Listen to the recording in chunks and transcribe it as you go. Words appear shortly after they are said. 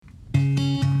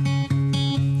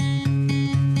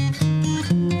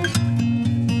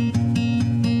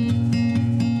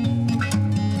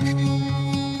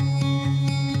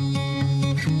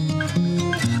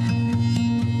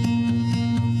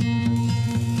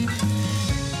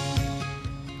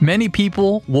Many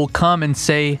people will come and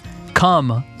say,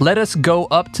 "Come, let us go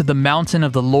up to the mountain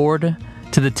of the Lord,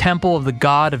 to the temple of the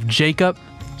God of Jacob.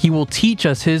 He will teach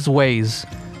us his ways,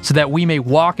 so that we may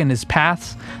walk in his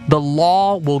paths. The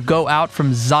law will go out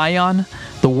from Zion,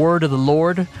 the word of the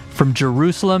Lord from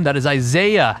Jerusalem." That is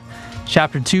Isaiah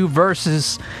chapter 2,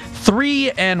 verses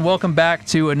 3, and welcome back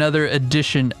to another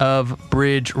edition of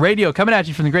Bridge Radio, coming at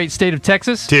you from the great state of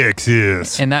Texas.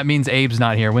 Texas. And that means Abe's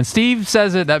not here. When Steve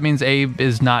says it, that means Abe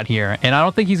is not here. And I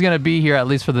don't think he's going to be here, at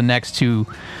least for the next two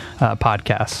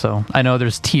podcasts. So I know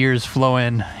there's tears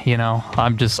flowing,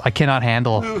 I cannot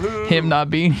handle him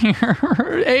not being here.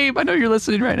 Abe, I know you're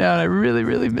listening right now, and I really,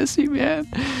 really miss you, man.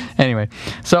 Anyway,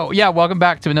 so yeah, welcome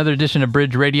back to another edition of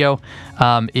Bridge Radio.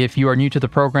 If you are new to the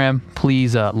program,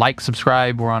 please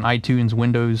subscribe. We're on iTunes,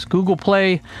 Windows, Google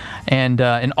Play, and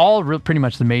pretty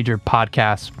much the major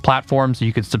podcast platforms.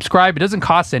 You could subscribe. It doesn't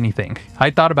cost anything. I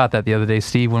thought about that the other day,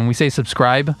 Steve. When we say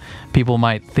subscribe, people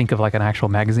might think of like an actual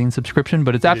magazine subscription,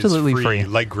 but it's absolutely free.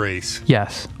 Like Grace.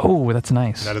 Yes. Oh, that's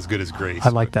nice. Not as good as Grace. I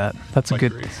like that. That's a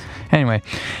good. Grace. Anyway,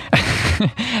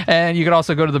 and you can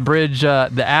also go to the Bridge,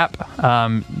 the app.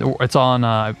 It's on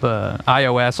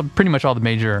iOS, pretty much all the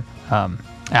major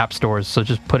app stores. So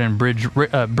just put in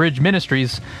Bridge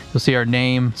Ministries. You'll see our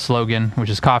name, slogan, which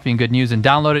is Coffee and Good News, and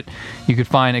download it. You could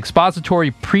find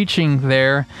expository preaching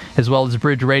there, as well as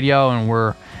Bridge Radio, and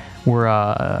we're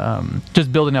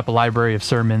just building up a library of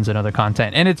sermons and other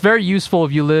content. And it's very useful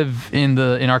if you live in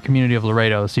our community of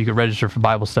Laredo, so you can register for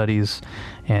Bible studies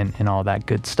and all that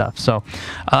good stuff. So,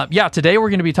 today we're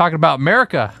going to be talking about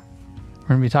America.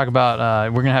 We're going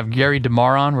to have Gary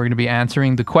DeMar on. We're going to be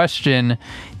answering the question,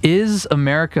 is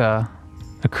America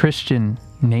a Christian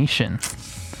nation?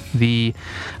 The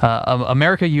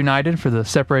America United for the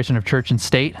Separation of Church and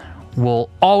State will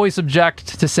always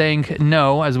object to saying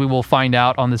no, as we will find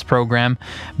out on this program.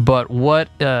 But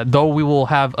though we will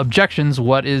have objections,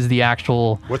 what is the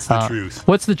actual... What's the truth?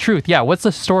 What's the truth? Yeah, what's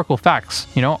the historical facts?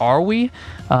 Are we...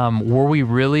 were we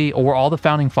really... Or were all the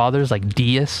founding fathers like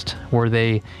deist? Were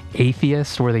they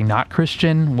atheist? Were they not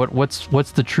Christian?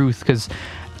 What's the truth? Because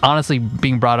honestly,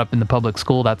 being brought up in the public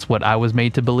school, that's what I was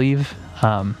made to believe.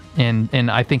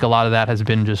 And I think a lot of that has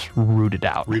been just rooted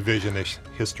out. Revisionist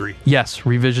history. Yes,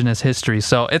 revisionist history.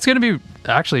 So it's going to be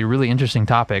actually a really interesting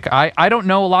topic. I don't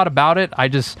know a lot about it. I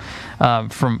just,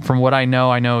 from what I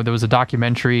know there was a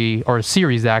documentary or a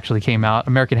series that actually came out,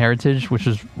 American Heritage, which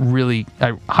is really,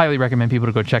 I highly recommend people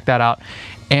to go check that out.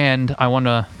 And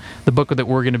the book that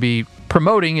we're going to be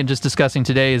promoting and just discussing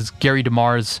today is Gary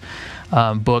DeMar's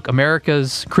book,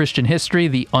 America's Christian History,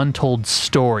 The Untold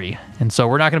Story. And so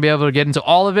we're not going to be able to get into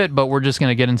all of it, but we're just going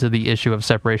to get into the issue of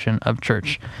separation of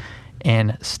church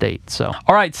and state. So,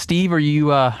 all right, Steve, are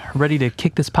you ready to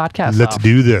kick this podcast off? Let's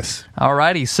do this. All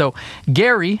righty. So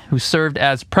Gary, who served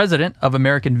as president of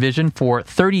American Vision for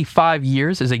 35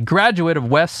 years, is a graduate of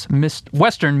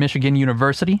Western Michigan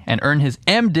University and earned his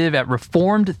MDiv at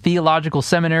Reformed Theological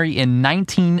Seminary in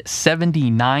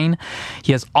 1979.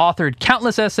 He has authored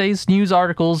countless essays, news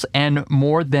articles, and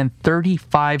more than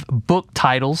 35 book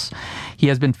titles. He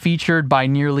has been featured by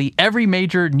nearly every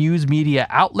major news media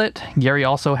outlet. Gary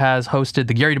also has hosted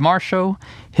The Gary DeMar Show,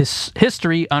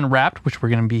 History Unwrapped, which we're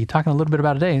going to be talking a little bit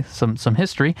about today, some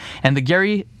history, and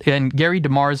Gary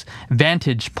DeMar's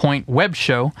Vantage Point web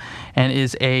show, and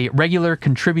is a regular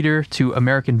contributor to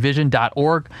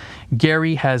AmericanVision.org.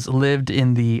 Gary has lived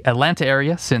in the Atlanta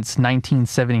area since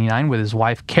 1979 with his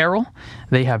wife, Carol.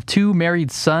 They have 2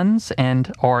 married sons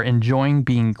and are enjoying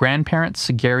being grandparents.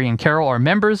 Gary and Carol are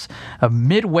members of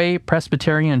Midway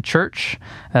Presbyterian Church.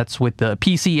 That's with the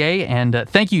PCA. And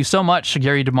thank you so much,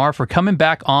 Gary DeMar, for coming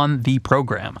back on the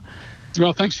program.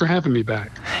 Well, thanks for having me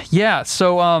back. Yeah,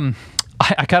 so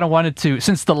I kind of wanted to,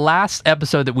 since the last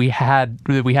episode that we had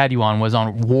you on was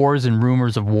on Wars and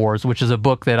Rumors of Wars, which is a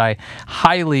book that I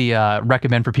highly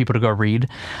recommend for people to go read.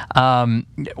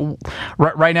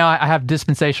 Right now, I have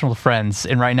dispensational friends,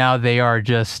 and right now they are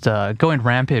just going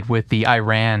rampant with the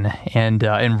Iran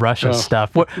and Russia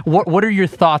stuff. What are your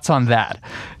thoughts on that?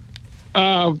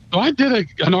 I did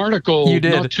an article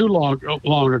not too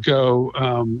long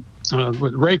ago.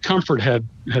 Ray Comfort had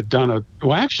done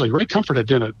Ray Comfort had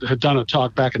done a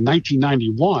talk back in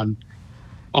 1991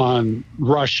 on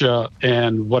Russia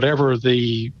and whatever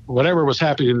was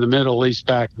happening in the Middle East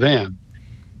back then,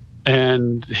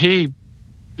 and he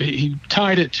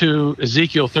tied it to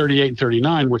Ezekiel 38 and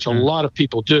 39, which a lot of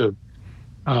people do.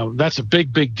 That's a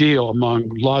big deal among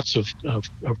lots of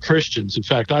Christians. In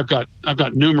fact, I've got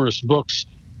numerous books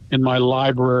in my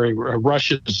library.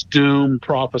 Russia's Doom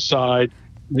Prophesied,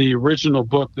 the original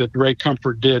book that Ray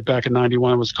Comfort did back in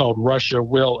 '91 was called Russia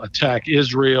Will Attack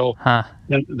Israel. Huh.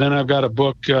 Then I've got a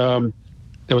book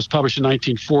that was published in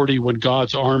 1940, When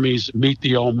God's Armies Meet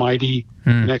the Almighty,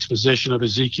 an exposition of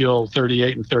Ezekiel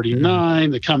 38 and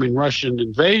 39, the coming Russian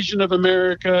invasion of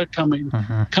America, coming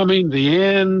the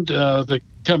end, the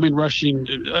coming Russian.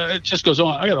 It just goes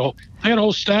on. I got a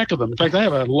whole stack of them. In fact, I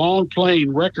have a long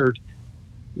playing record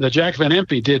that Jack Van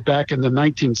Impe did back in the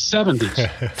 1970s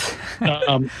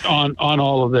on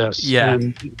all of this. Yeah.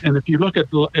 And if you look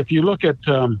at the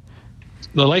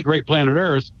late great Planet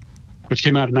Earth, which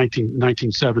came out in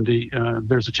 1970,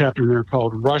 there's a chapter in there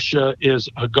called Russia is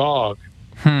Agog.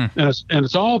 And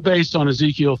it's all based on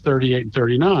Ezekiel 38 and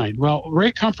 39. Well,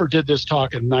 Ray Comfort did this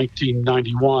talk in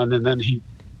 1991, and then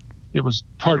it was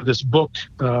part of this book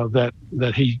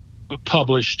that he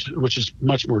published, which is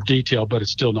much more detailed, but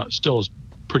it's still is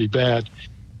pretty bad.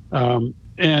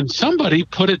 And somebody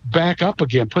put it back up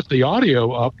again, put the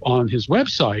audio up on his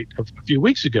website a few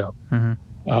weeks ago.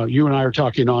 You and I are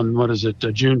talking on,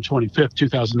 June 25th,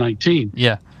 2019.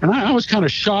 Yeah. And I was kind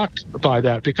of shocked by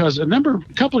that because a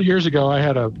couple of years ago,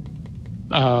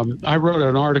 I wrote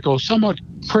an article somewhat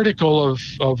critical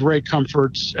of Ray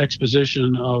Comfort's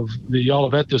exposition of the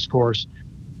Olivet Discourse.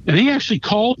 And he actually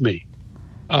called me.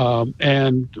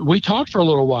 And we talked for a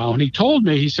little while. And he told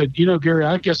me, he said, Gary,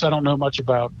 I guess I don't know much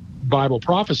about Bible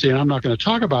prophecy, and I'm not going to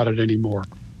talk about it anymore.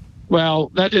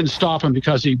 Well, that didn't stop him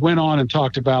because he went on and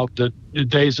talked about the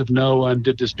days of Noah and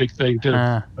did this big thing, did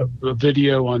a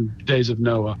video on days of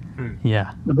Noah.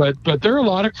 Yeah. But there are a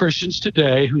lot of Christians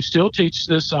today who still teach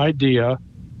this idea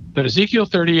that Ezekiel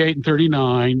 38 and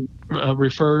 39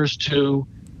 refers to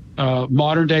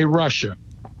modern day Russia.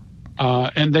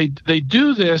 And they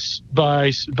do this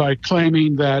by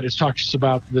claiming that it talks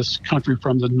about this country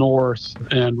from the north.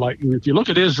 And if you look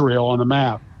at Israel on the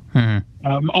map,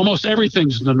 almost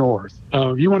everything's in the north.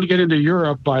 If you want to get into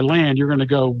Europe by land, you're going to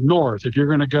go north. If you're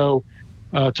going to go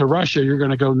to Russia, you're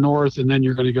going to go north, and then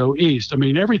you're going to go east. I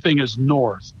mean, everything is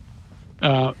north.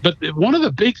 But one of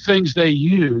the big things they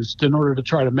used in order to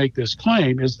try to make this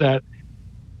claim is that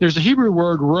there's a Hebrew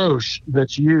word rosh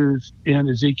that's used in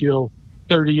Ezekiel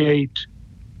 38,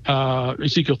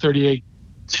 Ezekiel 38,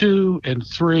 2 and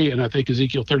 3, and I think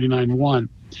Ezekiel 39, 1.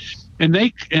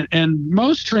 And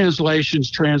most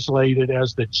translations translate it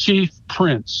as the chief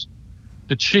prince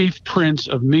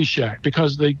of Meshach,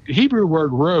 because the Hebrew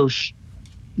word rosh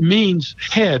means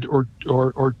head or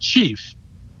chief.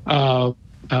 The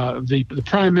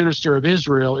prime minister of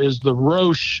Israel is the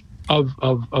rosh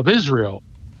of Israel.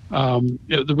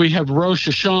 We have Rosh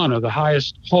Hashanah, the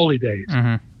highest holy days.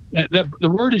 The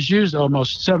word is used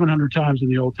almost 700 times in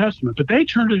the Old Testament, but they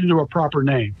turned it into a proper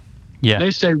name. Yeah.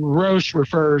 They say Rosh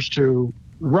refers to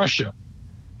Russia.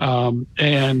 But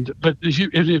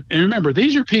if remember,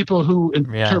 these are people who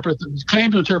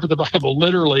claim to interpret the Bible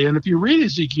literally. And if you read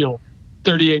Ezekiel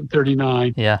 38 and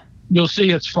 39, you'll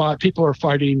see people are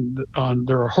fighting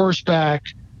they're horseback.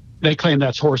 They claim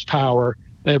that's horsepower.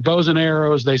 They have bows and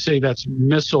arrows. They say that's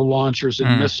missile launchers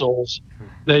and missiles.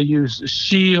 They use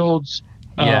shields.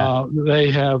 They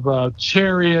have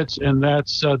chariots, and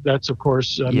that's of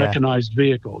course mechanized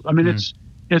vehicles. I mean,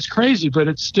 it's crazy, but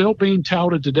it's still being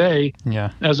touted today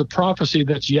as a prophecy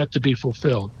that's yet to be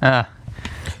fulfilled. Well,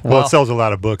 it sells a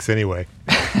lot of books anyway.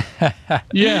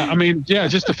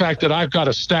 Just the fact that I've got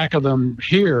a stack of them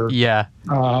here.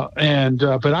 But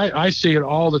I see it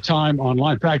all the time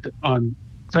online. In fact, on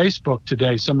Facebook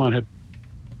today, someone had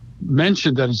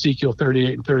mentioned that Ezekiel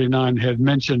 38 and 39 had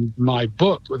mentioned my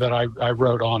book that I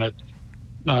wrote on it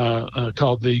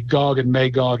called the Gog and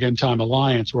Magog End Time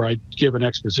Alliance, where I give an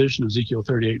exposition of Ezekiel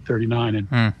 38 and 39.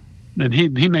 And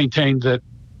he maintained that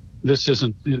this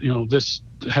isn't, this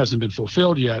hasn't been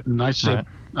fulfilled yet. And I said,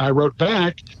 I wrote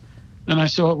back and I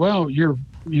said, well,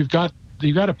 you've got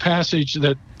a passage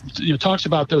that talks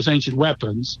about those ancient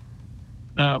weapons.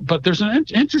 But there's an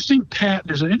interesting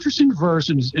verse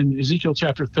in Ezekiel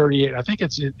chapter 38. I think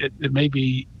it may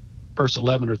be verse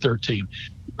 11 or 13.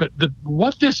 But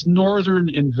what this northern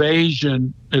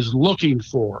invasion is looking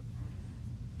for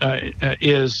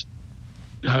is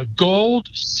gold,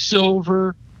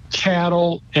 silver,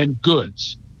 cattle, and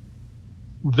goods.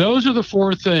 Those are the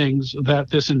four things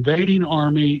that this invading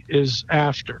army is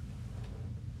after.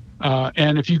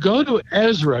 And if you go to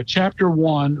Ezra chapter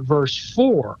 1, verse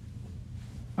 4,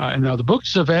 and now the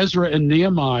books of Ezra and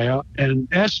Nehemiah and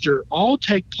Esther all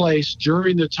take place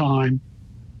during the time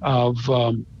of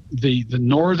the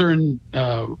northern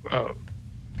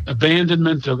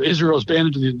abandonment of Israel's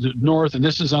abandonment to the north, and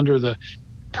this is under the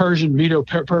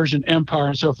Medo-Persian Empire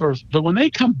and so forth. But when they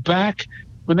come back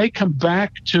when they come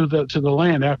back to the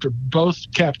land after both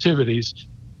captivities,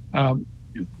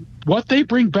 what they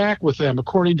bring back with them,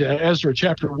 according to Ezra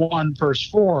chapter 1, verse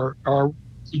 4, are,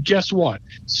 guess what?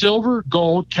 Silver,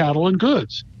 gold, cattle, and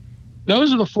goods.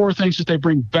 Those are the four things that they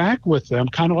bring back with them,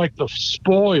 kind of like the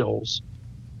spoils.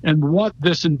 And what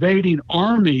this invading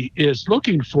army is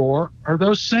looking for are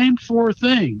those same four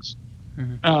things,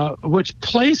 which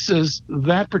places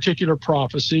that particular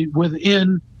prophecy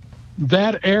within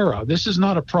that era. This is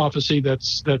not a prophecy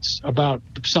that's about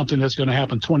something that's going to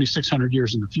happen 2,600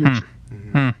 years in the future.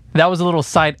 That was a little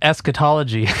side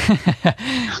eschatology.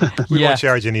 We won't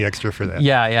charge any extra for that.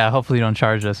 Yeah. Hopefully you don't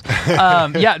charge us.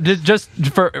 Just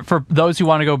for those who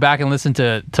want to go back and listen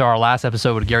to our last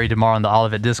episode with Gary DeMar on the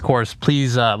Olivet Discourse,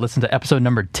 please listen to episode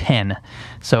number 10.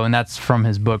 And that's from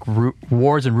his book,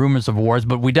 Wars and Rumors of Wars.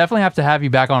 But we definitely have to have you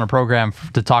back on a program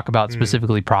to talk about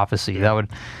specifically prophecy.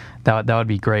 That would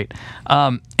be great.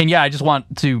 I just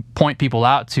want to point people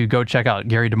out to go check out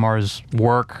Gary DeMar's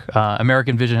work.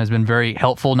 American Vision has been very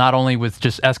helpful, not only with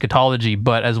just eschatology,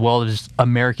 but as well as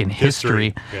American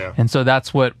history. Yeah. And so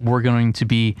that's what we're going to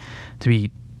be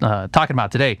talking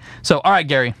about today. So, all right,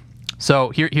 Gary.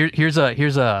 So here's an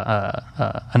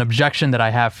objection that I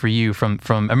have for you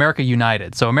from America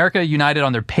United. So America United,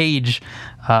 on their page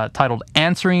titled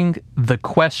 "Answering the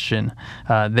Question,"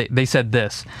 they said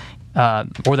this.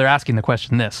 Or they're asking the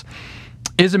question this: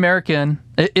 Is America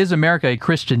a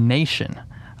Christian nation?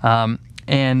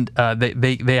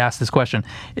 They asked this question: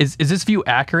 Is this view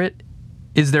accurate?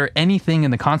 Is there anything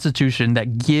in the Constitution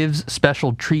that gives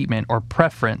special treatment or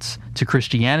preference to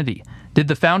Christianity? Did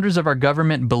the founders of our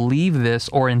government believe this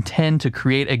or intend to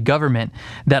create a government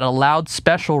that allowed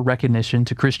special recognition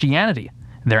to Christianity?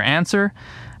 Their answer,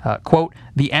 quote,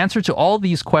 "The answer to all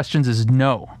these questions is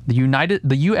no.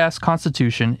 The U.S.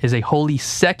 Constitution is a wholly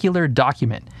secular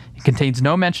document. It contains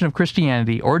no mention of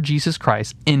Christianity or Jesus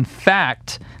Christ. In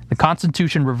fact, the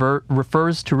Constitution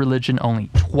refers to religion only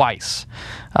twice."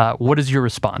 What is your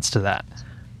response to that?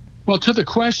 Well, to the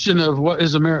question of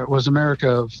was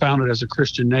America founded as a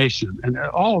Christian nation, and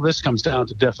all of this comes down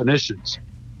to definitions.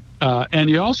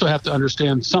 And you also have to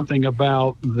understand something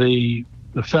about the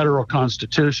federal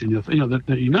Constitution.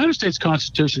 The United States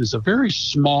Constitution is a very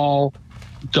small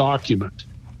document.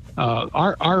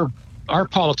 Our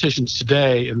politicians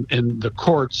today in the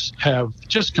courts have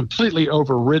just completely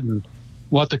overridden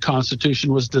what the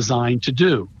Constitution was designed to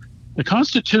do. The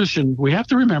Constitution, we have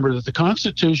to remember that the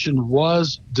Constitution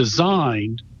was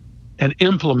designed and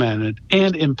implemented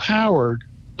and empowered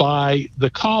by the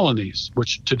colonies,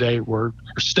 which today were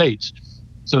states.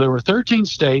 So there were 13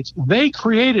 states. They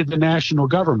created the national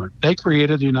government. They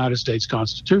created the United States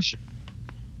Constitution.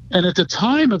 And at the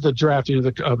time of the drafting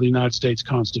of the United States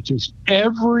Constitution,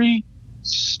 every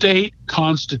state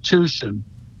constitution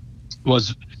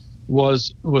was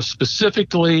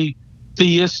specifically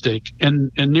theistic,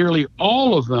 and nearly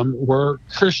all of them were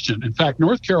Christian. In fact,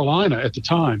 North Carolina at the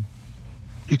time,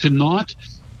 you could not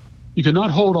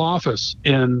hold office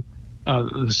in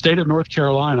the state of North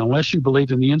Carolina unless you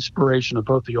believed in the inspiration of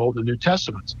both the Old and New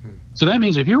Testaments. So that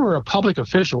means if you were a public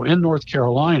official in North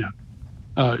Carolina,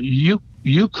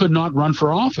 you could not run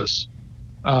for office.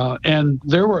 And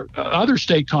there were other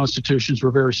state constitutions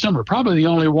were very similar. Probably the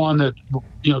only one that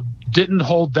didn't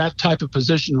hold that type of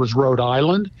position was Rhode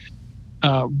Island.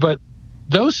 But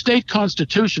those state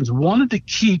constitutions wanted to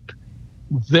keep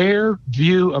their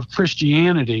view of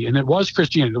Christianity, and it was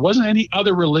Christianity. There wasn't any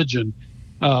other religion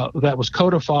that was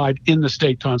codified in the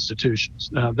state constitutions.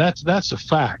 That's a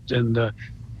fact. And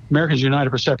Americans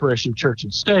United for Separation of Church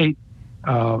and State,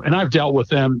 and I've dealt with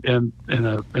them in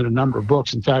a number of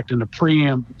books. In fact, in a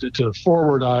preamble to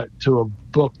forward to a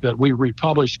book that we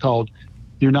republished called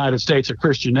 "The United States, a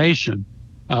Christian Nation,"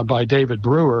 by David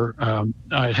Brewer,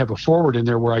 I have a forward in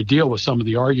there where I deal with some of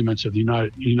the arguments of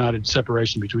the united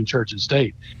separation between church and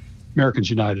state, Americans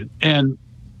United. And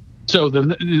so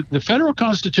the federal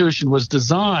Constitution was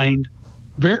designed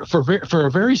for a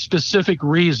very specific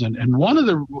reason. And one of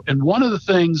the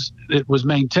things that was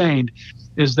maintained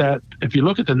is that if you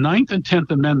look at the 9th and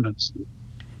 10th Amendments,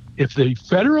 if the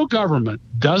federal government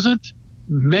doesn't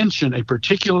mention a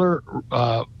particular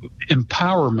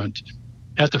empowerment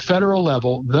at the federal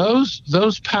level,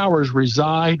 those powers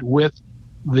reside with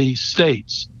the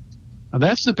states. Now,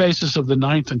 that's the basis of the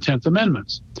 9th and 10th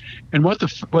Amendments. And what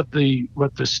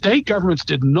the state governments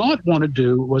did not want to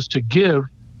do was to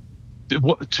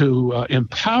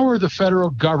empower the federal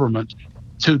government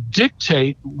to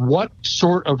dictate what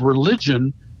sort of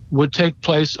religion would take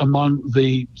place among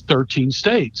the 13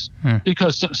 states.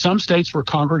 Because some states were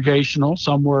congregational,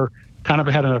 some were kind of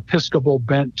had an Episcopal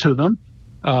bent to them.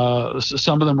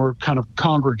 Some of them were kind of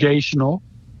congregational.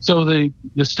 So the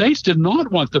states did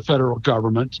not want the federal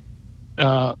government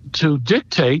to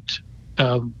dictate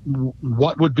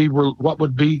what would be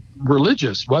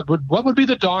religious, what would be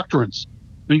the doctrines.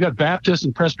 You got Baptists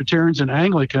and Presbyterians and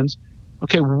Anglicans.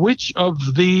 Okay, which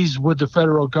of these would the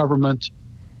federal government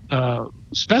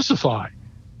specify?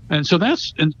 And so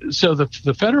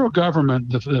the federal government,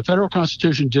 the federal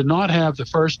Constitution did not have the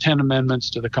first 10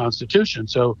 amendments to the Constitution.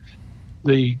 So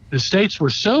the states were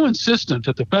so insistent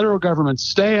that the federal government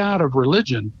stay out of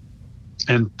religion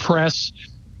and press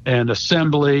and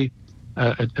assembly,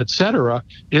 et cetera,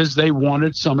 is they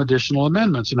wanted some additional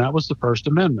amendments, and that was the First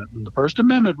Amendment. And the First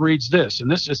Amendment reads this, and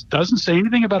this just doesn't say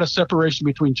anything about a separation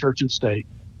between church and state.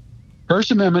 First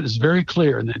Amendment is very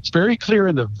clear, and it's very clear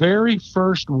in the very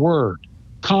first word,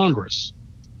 Congress.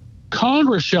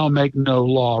 Congress shall make no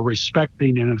law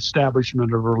respecting an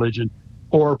establishment of religion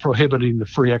or prohibiting the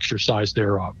free exercise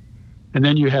thereof. And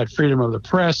then you had freedom of the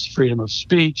press, freedom of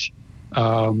speech,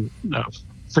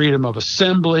 freedom of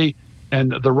assembly,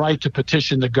 and the right to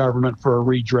petition the government for a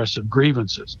redress of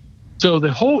grievances. So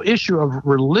the whole issue of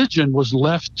religion was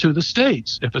left to the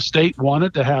states. If a state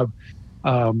wanted to have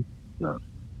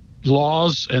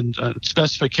laws and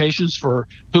specifications for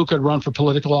who could run for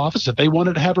political office, if they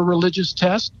wanted to have a religious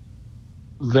test,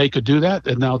 they could do that.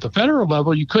 And now at the federal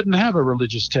level, you couldn't have a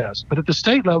religious test, but at the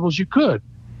state levels, you could.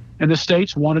 And the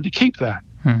states wanted to keep that.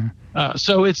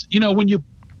 So it's, when you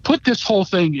put this whole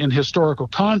thing in historical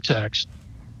context,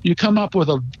 you come up with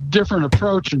a different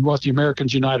approach in what the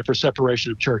Americans United for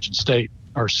Separation of Church and State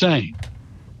are saying.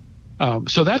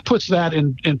 So that puts that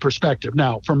in perspective.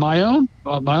 Now, for my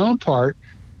own part,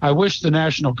 I wish the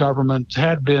national government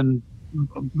had been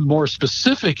more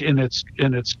specific in its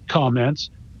comments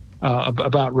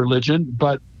about religion,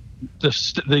 but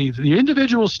the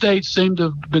individual states seem to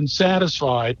have been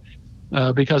satisfied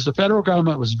because the federal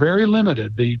government was very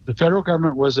limited. The federal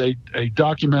government was a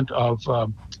document of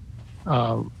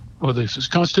the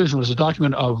Constitution was a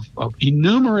document of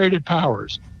enumerated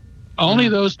powers. Only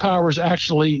those powers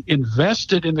actually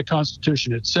invested in the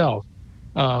Constitution itself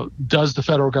does the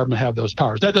federal government have those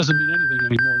powers. That doesn't mean anything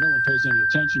anymore. No one pays any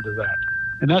attention to that.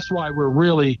 And that's why we're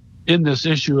really in this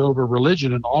issue over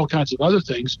religion and all kinds of other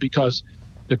things, because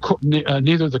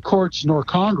neither the courts nor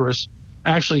Congress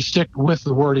actually stick with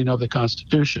the wording of the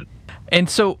Constitution. And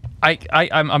so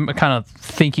I'm kind of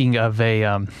thinking of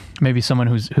a maybe someone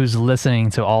who's listening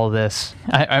to all of this,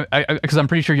 because I'm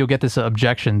pretty sure you'll get this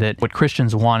objection that what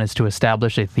Christians want is to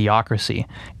establish a theocracy.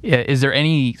 Is there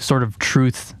any sort of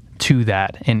truth to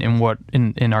that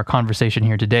in our conversation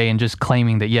here today, and just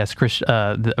claiming that yes,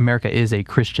 America is a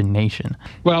Christian nation?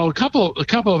 Well, a couple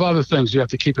of other things you have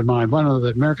to keep in mind. One of the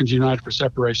Americans United for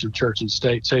Separation of Church and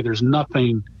State say there's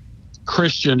nothing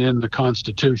Christian in the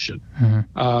Constitution.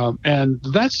 And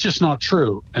that's just not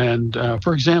true. And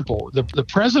for example, the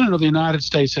President of the United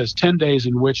States has 10 days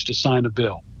in which to sign a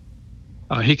bill.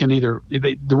 He can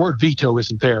the word veto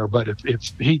isn't there, but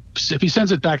if he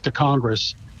sends it back to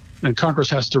Congress, and Congress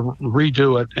has to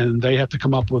redo it, and they have to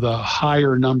come up with a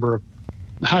higher number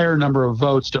of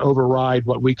votes to override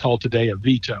what we call today a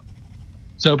veto.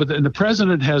 So, but the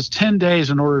president has 10 days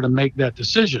in order to make that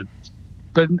decision.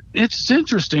 But it's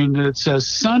interesting that it says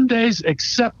Sundays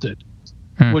accepted,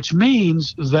 which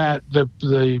means that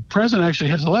the president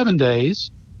actually has 11 days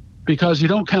because you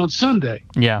don't count Sunday.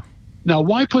 Yeah. Now,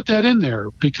 why put that in there?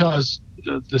 Because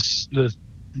the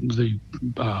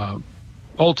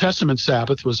Old Testament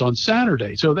Sabbath was on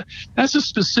Saturday. So that's a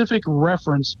specific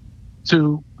reference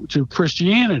to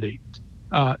Christianity.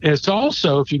 It's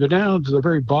also, if you go down to the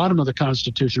very bottom of the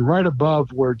Constitution, right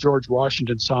above where George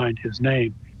Washington signed his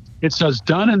name, it says,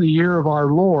 done in the year of our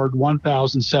Lord,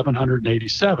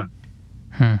 1787.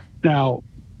 Now,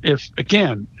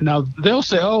 now they'll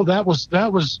say, oh, that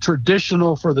was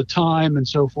traditional for the time and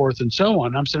so forth and so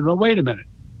on. I'm saying, well, wait a minute.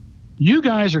 You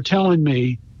guys are telling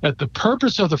me that the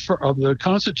purpose of the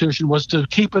Constitution was to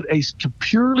keep it a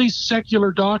purely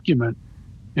secular document,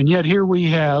 and yet here we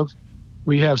have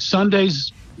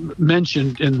Sundays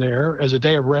mentioned in there as a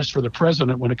day of rest for the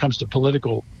president when it comes to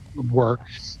political work,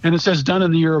 and it says done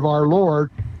in the year of our Lord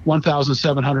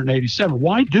 1787.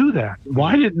 Why do that?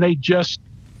 Why didn't they just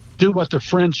do what the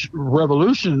French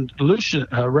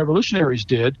revolutionaries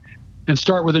did and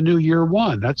start with a new year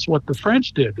one? That's what the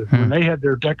French did. When they had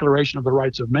their Declaration of the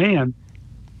Rights of Man,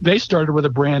 they started with a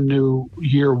brand new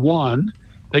year one.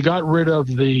 They got rid of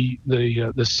the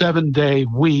 7-day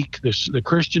week, the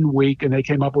Christian week, and they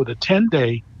came up with a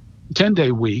 10-day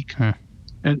week.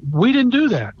 And we didn't do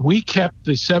that. We kept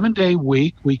the 7-day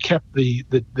week. We kept the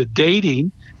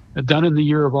dating, done in the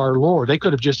year of our Lord. They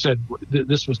could have just said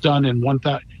this was done in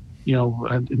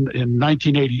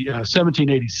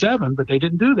 1787, but they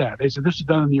didn't do that. They said this was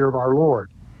done in the year of our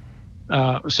Lord.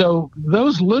 So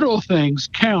those little things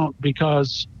count,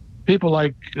 because people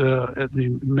like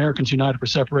the Americans United for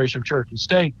Separation of Church and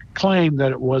State claim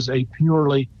that it was a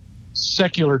purely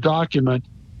secular document,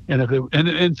 and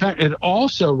in fact, it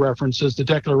also references the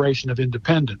Declaration of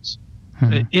Independence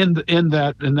in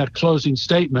that closing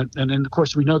statement. And then, of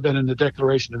course, we know that in the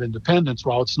Declaration of Independence,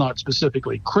 while it's not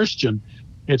specifically Christian,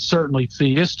 it's certainly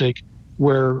theistic,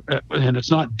 and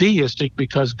it's not deistic,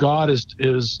 because God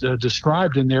is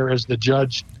described in there as the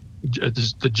judge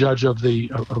of the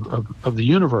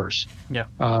universe. Yeah.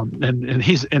 And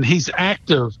he's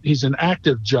active. He's an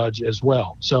active judge as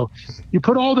well. So you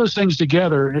put all those things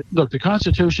together. Look, the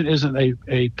Constitution isn't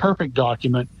a perfect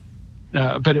document,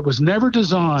 but it was never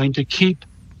designed to keep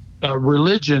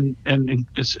religion, and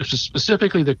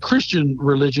specifically the Christian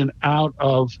religion, out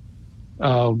of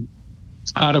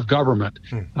government.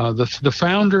 The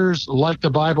founders, like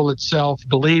the Bible itself,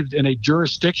 believed in a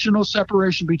jurisdictional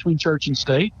separation between church and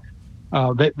state.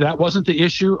 That wasn't the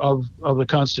issue of the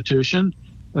Constitution.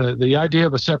 The idea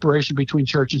of a separation between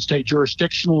church and state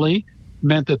jurisdictionally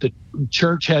meant that the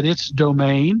church had its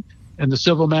domain and the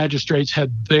civil magistrates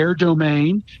had their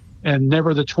domain, and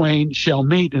never the twain shall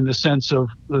meet, in the sense of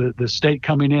the state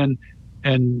coming in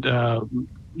and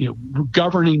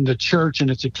governing the church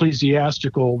and its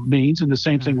ecclesiastical means. And the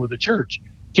same thing with the church.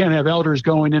 You can't have elders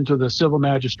going into the civil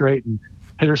magistrate and,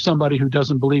 hey, there's somebody who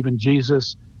doesn't believe in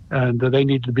Jesus and they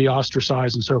need to be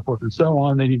ostracized and so forth and so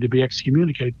on. They need to be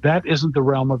excommunicated. That isn't the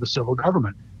realm of the civil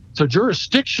government. So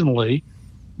jurisdictionally,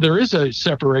 there is a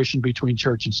separation between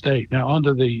church and state. Now,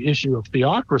 onto the issue of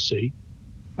theocracy.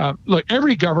 Look,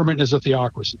 every government is a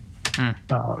theocracy.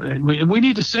 And we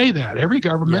need to say that. Every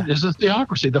government is a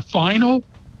theocracy. The final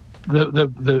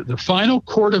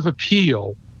court of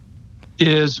appeal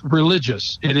is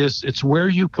religious. It's where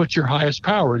you put your highest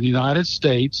power. In the United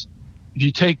States, if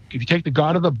you take the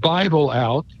God of the Bible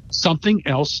out, something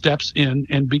else steps in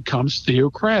and becomes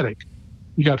theocratic.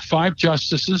 You got 5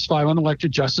 unelected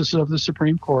justices of the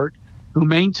Supreme Court, who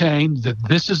maintain that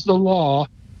this is the law.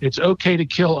 It's okay to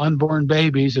kill unborn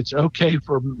babies. It's okay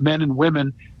for men and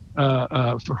women,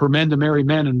 for men to marry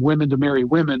men and women to marry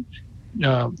women,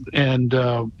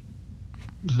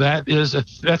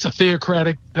 that's a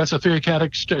theocratic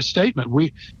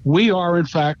statement. We are in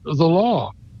fact the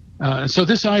law. So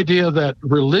this idea that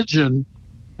religion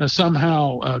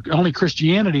somehow only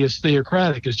Christianity is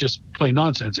theocratic is just plain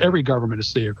nonsense. Every government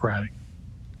is theocratic.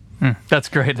 That's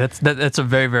great. That's a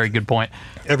very, very good point.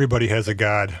 Everybody has a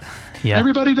God. Yeah.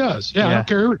 Everybody does. Yeah, I don't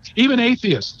care who, even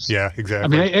atheists. Yeah,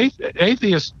 exactly. I mean,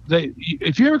 atheists,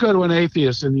 if you ever go to an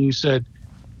atheist and you said,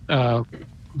 do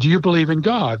you believe in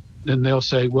God? Then they'll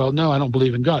say, well, no, I don't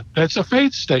believe in God. That's a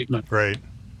faith statement. Right.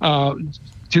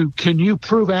 Can you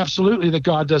prove absolutely that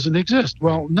God doesn't exist?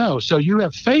 Well, no. So you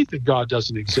have faith that God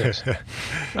doesn't exist.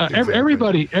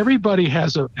 Exactly. Everybody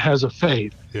has a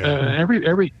faith. Yeah.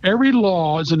 Every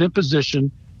law is an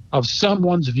imposition of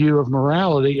someone's view of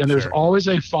morality, and there's always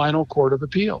a final court of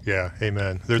appeal. Yeah,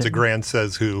 amen. There's a grand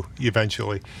says who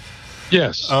eventually.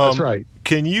 Yes, that's right.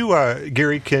 Can you,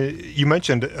 Gary, you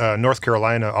mentioned North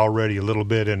Carolina already a little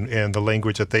bit and the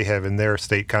language that they have in their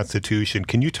state constitution.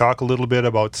 Can you talk a little bit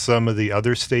about some of the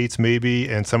other states maybe,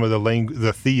 and some of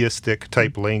the theistic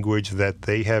type language that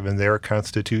they have in their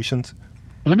constitutions?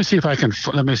 Let me see if I can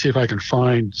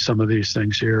find some of these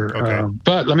things here. Okay.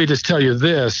 But let me just tell you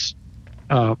this.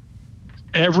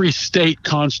 Every state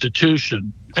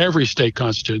constitution,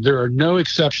 there are no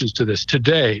exceptions to this.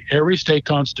 Today, every state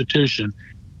constitution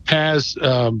has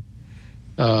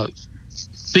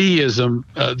theism,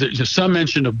 some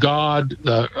mention of God,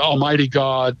 Almighty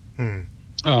God.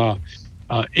 Why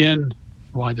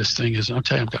this thing is, I'll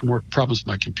tell you, I've got more problems with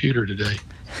my computer today.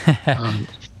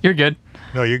 You're good.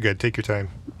 No, you're good. Take your time.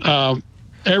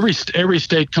 Every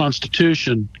state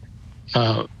constitution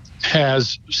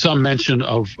has some mention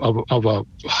of a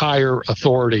higher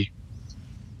authority,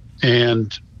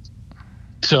 and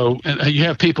so you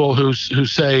have people who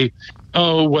say,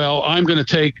 "Oh well, I'm going to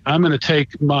take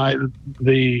my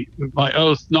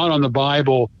oath not on the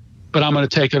Bible, but I'm going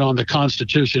to take it on the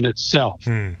Constitution itself,"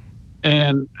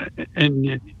 and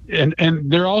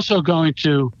they're also going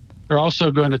to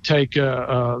take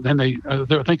and I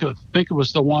think it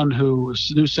was the one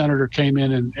new senator came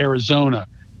in Arizona.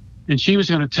 And she was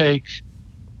going to take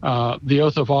the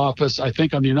oath of office, I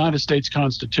think, on the United States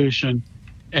Constitution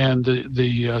and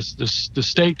the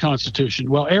state constitution.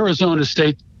 Well, Arizona's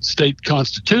state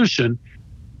constitution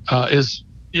is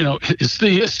is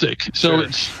theistic. So Sure.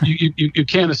 it's you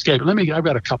can't escape it. I've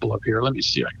got a couple up here. Let me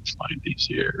see if I can find these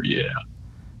here. Yeah.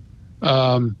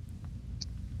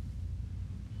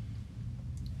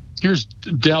 Here's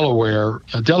Delaware.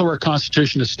 Delaware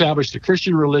Constitution established the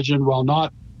Christian religion while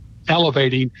not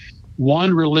elevating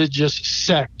one religious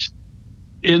sect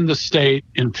in the state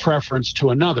in preference to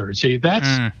another. See, that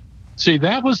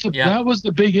was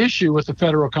the big issue with the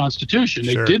federal Constitution.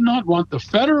 They Sure. did not want the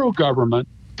federal government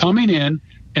coming in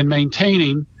and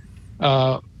maintaining,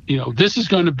 this is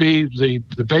going to be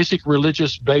the basic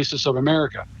religious basis of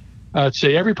America.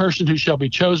 Say every person who shall be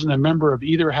chosen a member of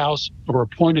either house or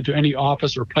appointed to any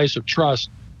office or place of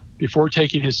trust before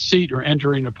taking his seat or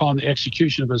entering upon the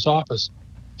execution of his office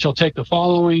shall take the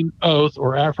following oath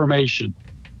or affirmation.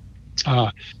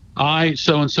 I,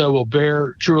 so-and-so, will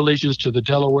bear true allegiance to the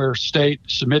Delaware state,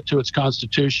 submit to its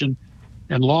constitution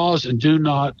and laws, and do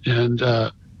not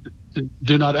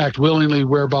act willingly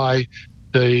whereby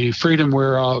the freedom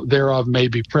thereof may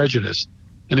be prejudiced.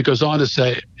 And it goes on to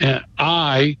say, and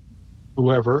I,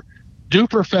 whoever, do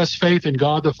profess faith in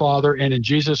God the Father and in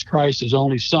Jesus Christ, his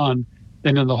only Son,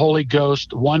 and in the Holy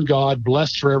Ghost, one God,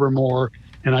 blessed forevermore.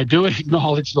 And I do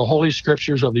acknowledge the Holy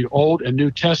Scriptures of the Old and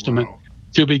New Testament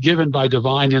to be given by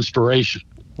divine inspiration.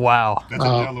 Wow.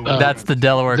 That's the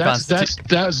Delaware Constitution.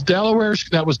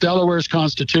 That was Delaware's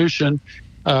Constitution.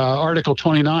 Article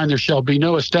 29, there shall be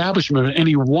no establishment of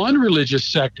any one religious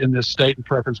sect in this state in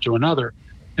preference to another,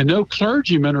 and no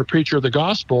clergyman or preacher of the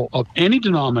gospel of any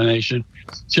denomination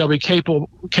shall be capable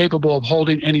of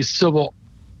holding any civil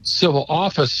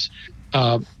office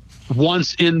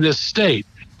once in this state,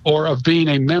 or of being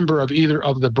a member of either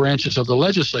of the branches of the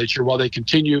legislature while they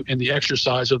continue in the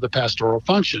exercise of the pastoral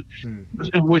function,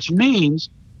 which means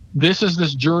this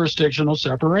jurisdictional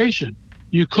separation.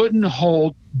 You couldn't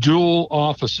hold dual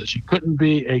offices. You couldn't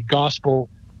be a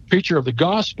preacher of the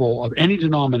gospel of any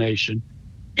denomination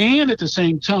and at the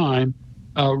same time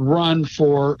run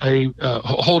for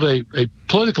hold a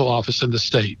political office in the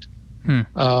state.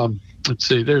 Let's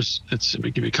see. Let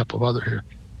me give you a couple of other here.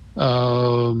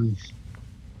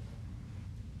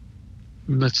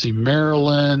 Let's see.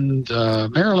 Maryland.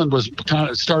 Maryland was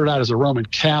started out as a Roman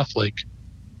Catholic,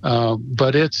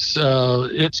 but its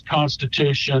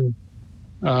constitution,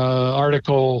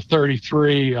 Article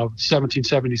 33 of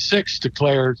 1776,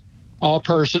 declared all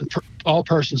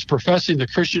persons professing the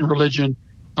Christian religion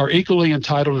are equally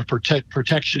entitled to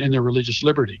protection in their religious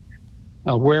liberty.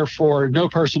 Wherefore, no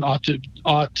person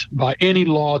ought by any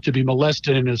law to be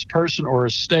molested in his person or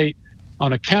estate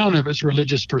on account of his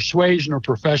religious persuasion or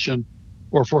profession,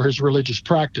 or for his religious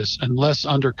practice, unless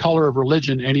under color of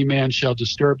religion any man shall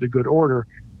disturb the good order,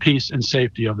 peace, and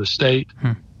safety of the state.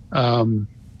 Of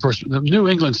course, the New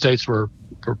England states were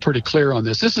pretty clear on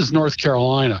this. This is North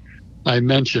Carolina, I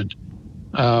mentioned.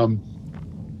 And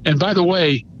by the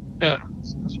way,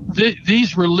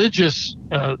 these religious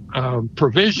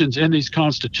provisions in these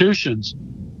constitutions,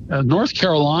 North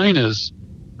Carolina's,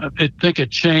 I think it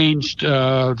changed.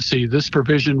 This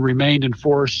provision remained in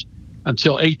force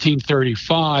until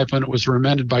 1835, when it was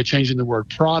amended by changing the word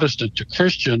Protestant to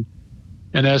Christian,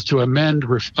 and as to amended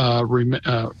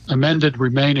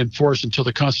remain in force until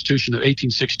the Constitution of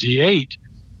 1868,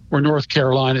 where North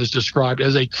Carolina is described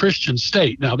as a Christian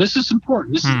state. Now, this is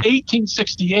important. This is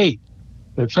 1868.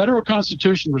 The federal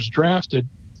Constitution was drafted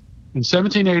in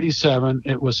 1787.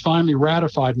 It was finally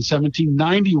ratified in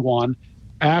 1791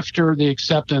 after the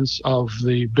acceptance of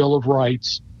the Bill of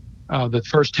Rights, the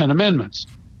first 10 amendments,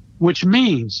 which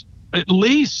means at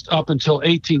least up until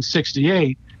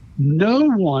 1868, no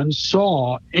one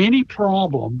saw any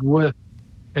problem with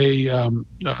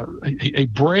a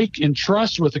break in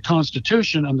trust with the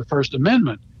Constitution and the First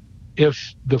Amendment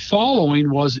if the following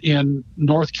was in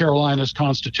North Carolina's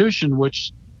Constitution,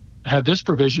 which had this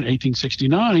provision,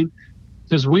 1869,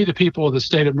 says, "We, the people of the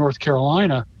state of North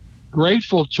Carolina,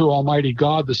 grateful to Almighty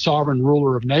God, the sovereign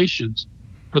ruler of nations,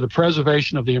 for the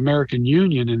preservation of the American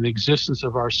Union and the existence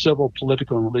of our civil,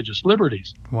 political, and religious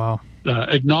liberties." Wow.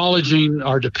 Acknowledging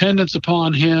our dependence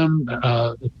upon him,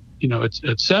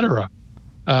 et cetera.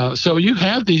 So you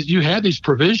had these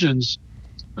provisions,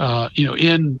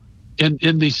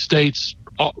 in these states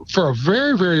for a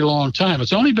very, very long time.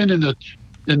 It's only been in the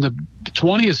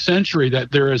 20th century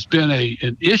that there has been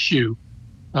an issue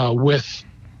with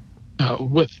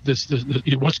this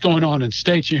what's going on in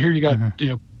states. Here you got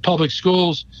public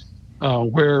schools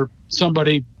where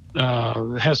somebody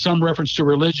has some reference to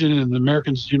religion, and the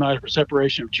Americans United for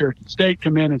Separation of Church and State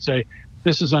come in and say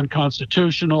this is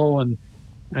unconstitutional and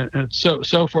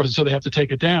so forth. So they have to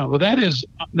take it down. Well, that is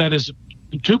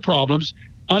two problems.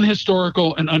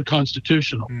 unhistorical and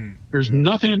unconstitutional. There's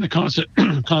nothing in the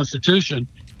Constitution,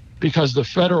 because the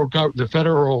federal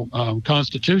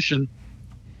Constitution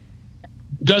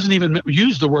doesn't even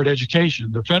use the word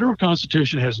education. The federal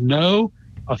Constitution has no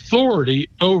authority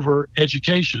over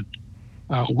education.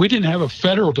 We didn't have a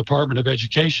federal Department of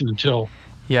Education until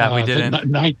we didn't.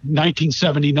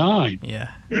 1979.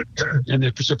 Yeah. And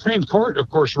the Supreme Court, of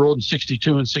course, ruled in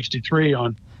 62 and 63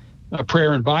 on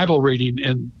prayer and Bible reading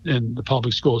in the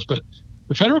public schools. But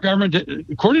the federal government,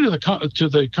 according to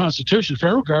the Constitution, the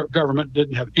federal government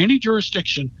didn't have any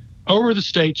jurisdiction over the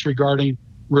states regarding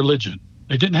religion.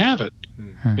 They didn't have it.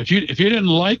 If you didn't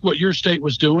like what your state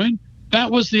was doing,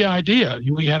 that was the idea.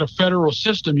 We had a federal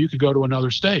system. You could go to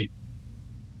another state,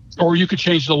 or you could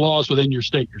change the laws within your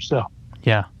state yourself.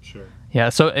 Yeah. Sure. Yeah.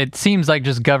 So it seems like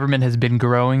just government has been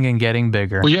growing and getting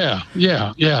bigger. Well, yeah.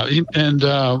 And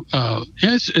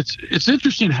it's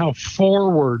interesting how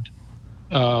forward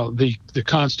the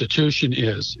Constitution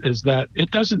is that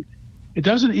it doesn't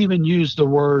even use the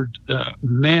word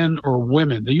men or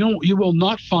women. You will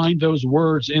not find those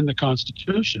words in the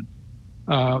Constitution.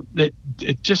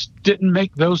 It just didn't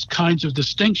make those kinds of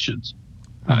distinctions.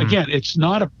 Again, it's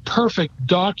not a perfect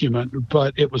document,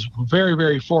 but it was very,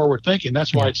 very forward thinking.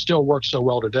 That's why it still works so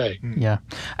well today. Yeah.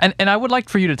 And I would like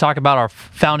for you to talk about our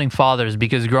founding fathers,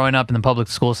 because growing up in the public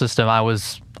school system, I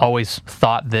was always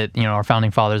thought that, our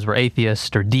founding fathers were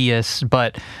atheists or deists,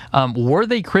 but were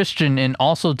they Christian? And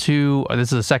also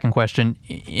this is a second question,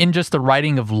 in just the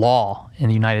writing of law in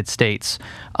the United States,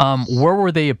 where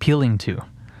were they appealing to?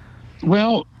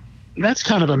 Well, that's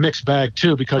kind of a mixed bag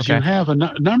too, because you have a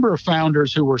number of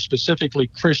founders who were specifically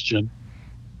Christian,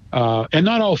 and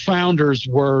not all founders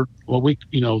were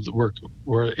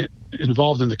were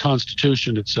involved in the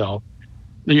Constitution itself.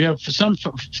 You have some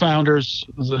founders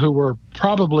who were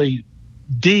probably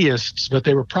deists, but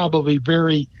they were probably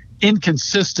very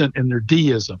inconsistent in their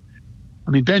deism.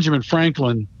 I mean, Benjamin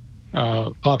Franklin, a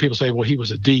lot of people say, well, he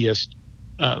was a deist.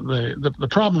 The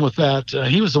problem with that,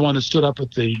 he was the one that stood up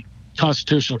at the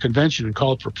Constitutional Convention and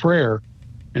called for prayer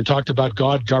and talked about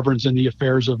God governs in the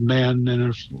affairs of men,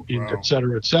 and et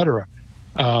cetera, et cetera.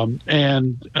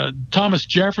 And Thomas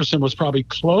Jefferson was probably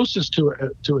closest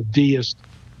to a deist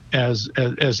as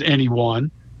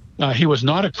anyone. He was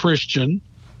not a Christian.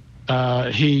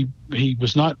 He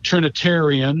was not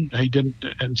Trinitarian. He didn't,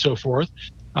 and so forth.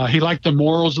 He liked the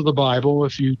morals of the Bible.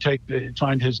 If you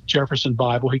find his Jefferson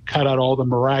Bible, he cut out all the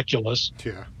miraculous.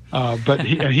 Yeah. But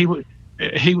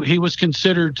he was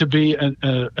considered to be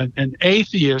an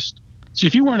atheist. So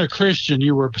if you weren't a Christian,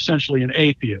 you were essentially an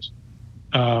atheist.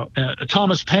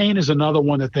 Thomas Paine is another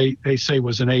one that they say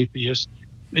was an atheist.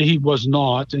 He was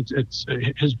not. It's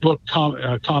his book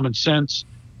Common Sense.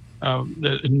 A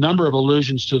number of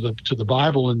allusions to the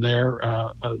Bible in there.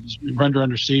 Render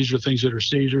under Caesar things that are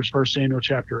Caesar's. 1 Samuel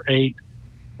chapter 8.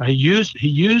 He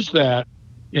used that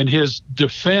in his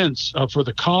defense for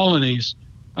the colonies.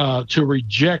 To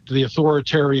reject the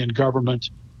authoritarian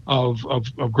government of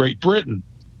Great Britain.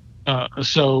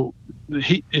 So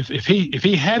if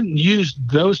he hadn't used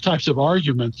those types of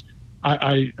arguments,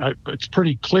 it's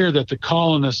pretty clear that the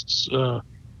colonists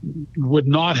would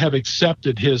not have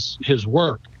accepted his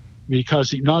work,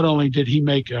 because not only did he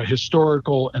make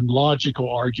historical and logical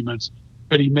arguments,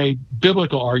 but he made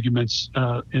biblical arguments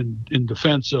in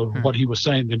defense of what he was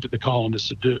saying that the colonists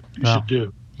should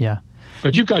do. Yeah.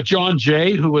 But you've got John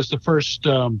Jay, who was the first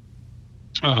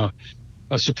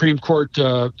Supreme Court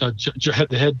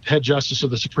the head justice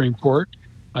of the Supreme Court.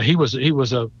 He was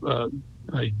a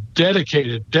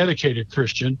dedicated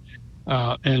Christian,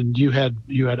 and you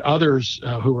had others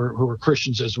who were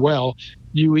Christians as well.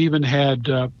 You even had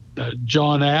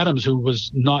John Adams, who was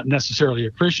not necessarily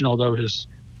a Christian, although his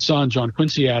son John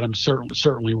Quincy Adams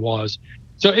certainly was.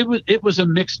 So it was a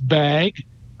mixed bag.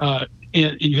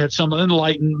 You had some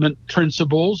Enlightenment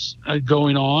principles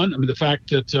going on. I mean, the fact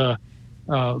that the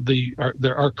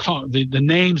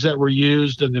names that were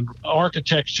used and the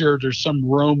architecture, there's some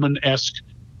Roman-esque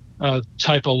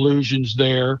type allusions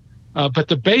there. But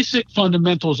the basic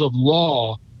fundamentals of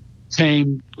law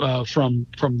came from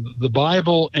the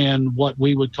Bible and what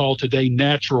we would call today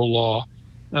natural law.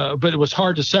 But it was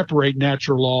hard to separate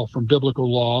natural law from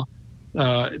biblical law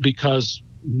because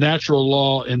natural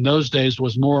law in those days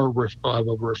was more of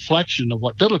a reflection of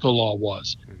what biblical law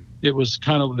was. It was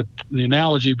kind of the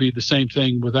analogy would be the same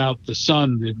thing. Without the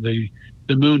sun,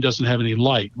 the moon doesn't have any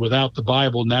light. Without the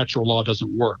Bible, natural law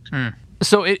doesn't work.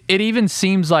 So it even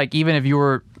seems like even if you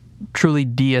were truly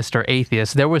deist or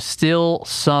atheist, there was still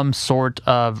some sort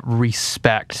of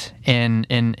respect in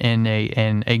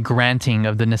a granting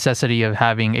of the necessity of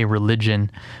having a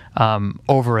religion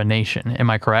over a nation. Am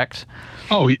I correct?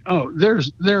 There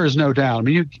is no doubt. I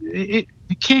mean,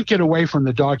 you can't get away from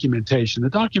the documentation. The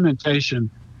documentation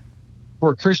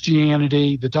for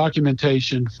Christianity, the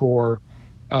documentation for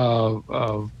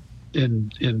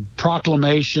in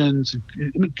proclamations,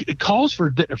 it calls for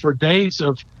days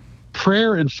of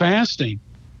prayer and fasting,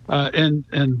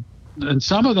 and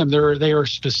some of them they are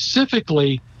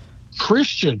specifically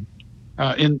Christian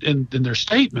in their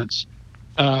statements.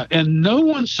 And no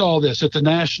one saw this at the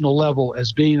national level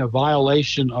as being a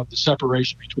violation of the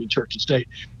separation between church and state.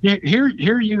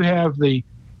 Here you have the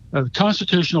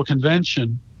Constitutional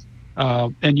Convention,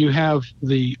 and you have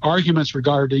the arguments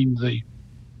regarding the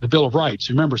Bill of Rights.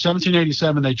 Remember,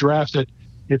 1787, they drafted it.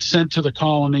 It's sent to the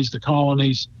colonies. The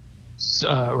colonies,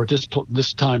 or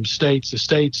this time states, the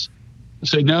states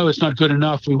say, no, it's not good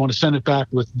enough. We want to send it back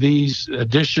with these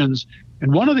additions.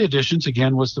 And one of the additions,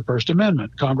 again, was the First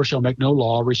Amendment. Congress shall make no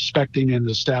law respecting an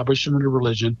establishment of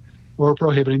religion or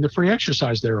prohibiting the free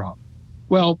exercise thereof.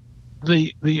 Well,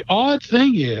 the odd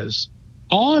thing is,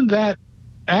 on that,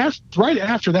 right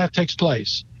after that takes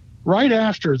place, right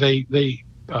after they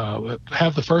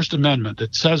have the First Amendment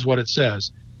that says what it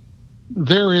says,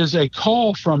 there is a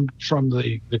call from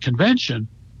the convention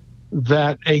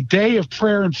that a day of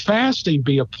prayer and fasting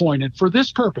be appointed for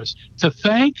this purpose, to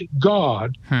thank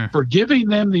God for giving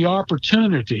them the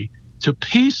opportunity to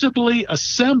peaceably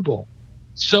assemble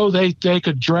so they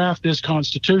could draft this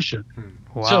Constitution.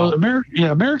 Wow. So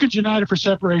Americans United for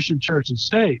Separation of Church and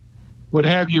State would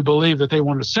have you believe that they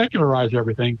want to secularize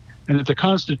everything, and that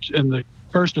the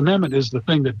First Amendment is the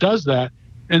thing that does that.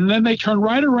 And then they turn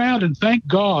right around and thank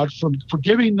God for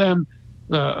giving them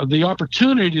the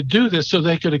opportunity to do this, so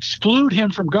they could exclude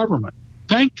him from government.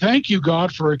 Thank you,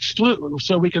 God, for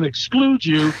so we can exclude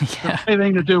you from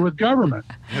anything to do with government.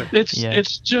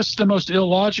 It's just the most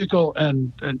illogical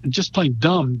and just plain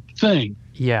dumb thing.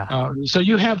 Yeah. So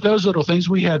you have those little things.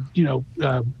 We had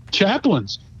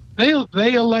chaplains.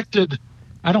 They elected.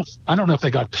 I don't know if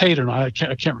they got paid or not.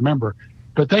 I can't remember.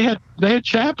 But they had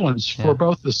chaplains for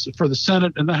both for the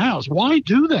Senate and the House. Why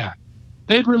do that?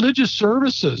 They had religious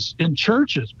services in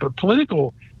churches, but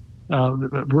political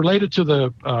related to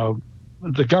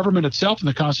the government itself and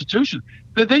the Constitution.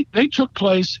 They took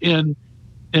place in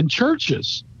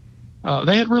churches.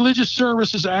 They had religious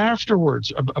services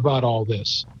afterwards about all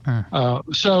this.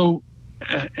 So,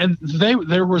 and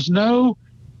there was no.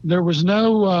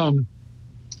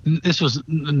 This was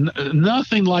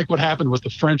nothing like what happened with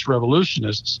the French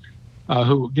revolutionists,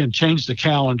 who again changed the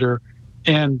calendar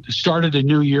and started a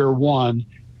new year one,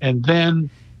 and then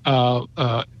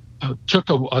took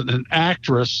an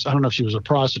actress. I don't know if she was a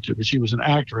prostitute, but she was an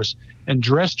actress, and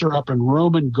dressed her up in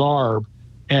Roman garb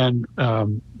and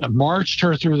marched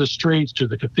her through the streets to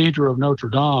the Cathedral of Notre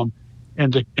Dame,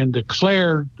 and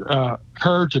declared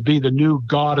her to be the new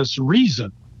goddess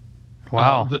Reason.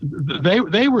 Wow.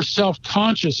 They were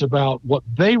self-conscious about what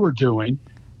they were doing.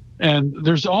 And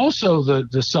there's also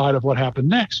the side of what happened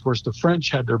next. Of course, the French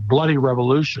had their bloody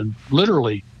revolution,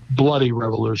 literally bloody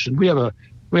revolution. We had a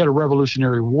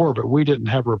Revolutionary War, but we didn't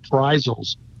have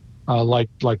reprisals like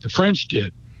the French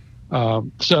did.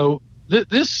 So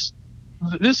this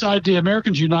idea,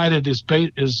 Americans United,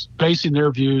 is basing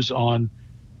their views on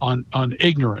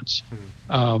ignorance.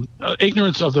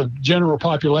 Ignorance of the general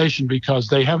population, because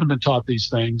they haven't been taught these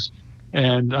things.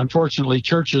 And unfortunately,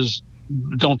 churches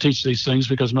don't teach these things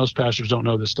because most pastors don't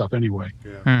know this stuff anyway.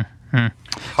 Yeah.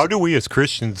 How do we as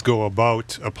Christians go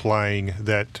about applying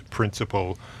that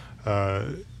principle,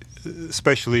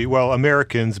 especially,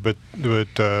 Americans, but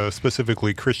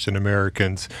specifically Christian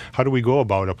Americans? How do we go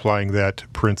about applying that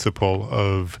principle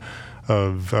of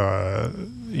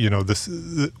this,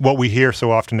 what we hear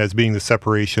so often as being the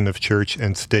separation of church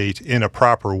and state, in a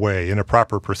proper way, in a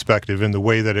proper perspective, in the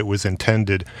way that it was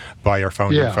intended by our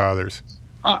founding fathers?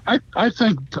 I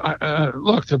think,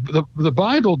 look, the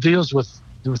Bible deals with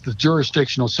the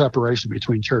jurisdictional separation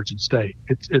between church and state.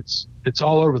 It's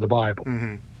all over the Bible.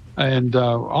 Mm-hmm. And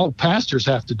all pastors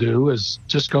have to do is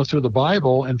just go through the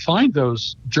Bible and find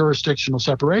those jurisdictional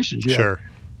separations. Sure.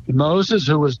 Moses,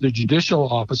 who was the judicial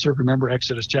officer, remember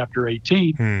Exodus chapter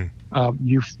 18,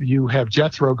 you have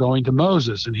Jethro going to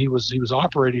Moses, and he was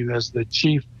operating as the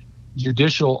chief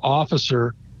judicial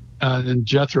officer, and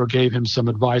Jethro gave him some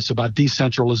advice about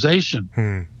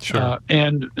decentralization. Sure.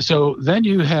 And so then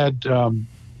you had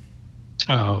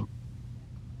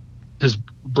his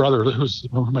brother, who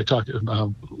am I talking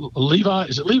about? Levi?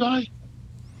 Is it Levi?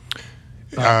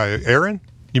 Aaron?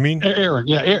 You mean Aaron?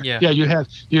 Yeah, Yeah. You have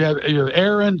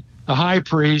Aaron, the high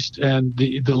priest, and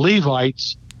the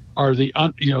Levites are the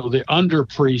under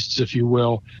priests, if you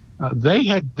will. They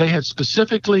had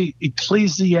specifically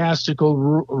ecclesiastical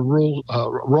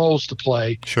roles to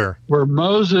play. Sure. Where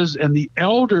Moses and the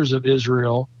elders of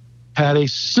Israel had a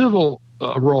civil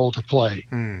role to play,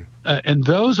 and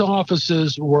those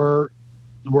offices were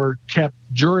kept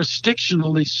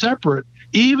jurisdictionally separate,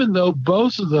 even though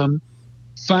both of them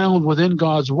found within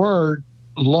God's word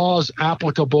laws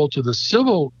applicable to the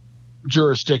civil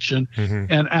jurisdiction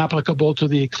and applicable to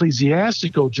the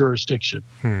ecclesiastical jurisdiction.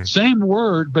 Same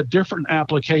word, but different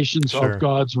applications of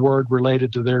God's word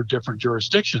related to their different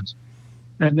jurisdictions.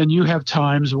 And then you have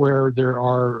times where there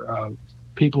are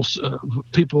people,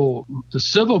 the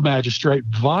civil magistrate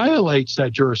violates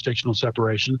that jurisdictional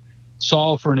separation.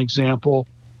 Saul, for an example,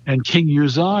 and King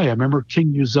Uzziah. Remember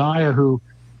King Uzziah, who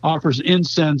offers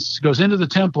incense, goes into the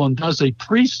temple and does a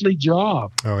priestly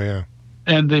job. Oh yeah.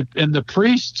 And the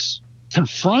priests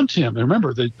confront him. And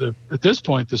remember, at this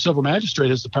point, the civil magistrate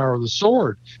has the power of the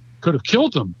sword, could have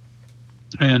killed him.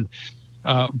 And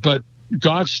but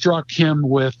God struck him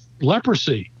with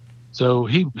leprosy, so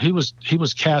he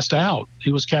was cast out.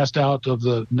 He was cast out of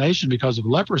the nation because of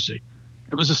leprosy.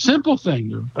 It was a simple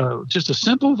thing, just a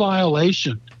simple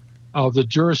violation of the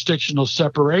jurisdictional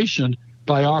separation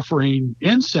by offering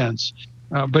incense,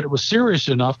 but it was serious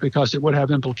enough because it would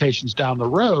have implications down the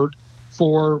road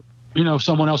for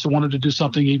someone else who wanted to do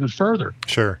something even further.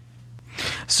 Sure.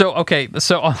 So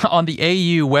on the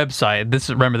AU website, this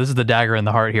is the dagger in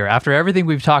the heart here. After everything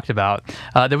we've talked about,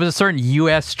 there was a certain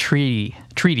U.S. treaty,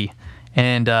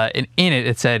 and in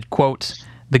it said, quote,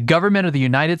 "The government of the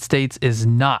United States is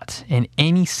not in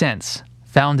any sense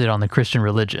founded on the Christian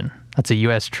religion." That's a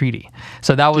U.S. treaty.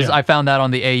 So that was I found that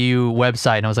on the AU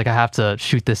website, and I was like, I have to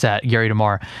shoot this at Gary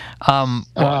DeMar.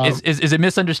 Is it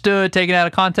misunderstood, taken out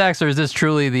of context, or is this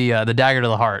truly the dagger to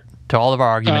the heart to all of our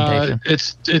argumentation?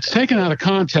 It's taken out of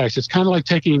context. It's kind of like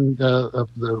taking where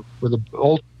the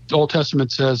Old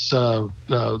Testament says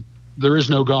there is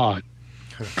no God,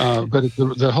 but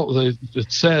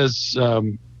it says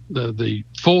the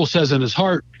fool says in his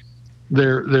heart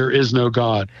there is no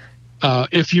God.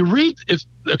 If you read,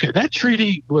 that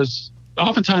treaty was,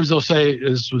 oftentimes they'll say,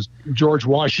 as was George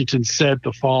Washington said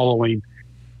the following,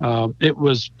 it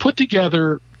was put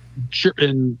together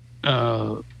during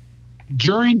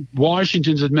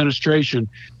Washington's administration,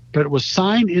 but it was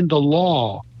signed into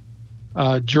law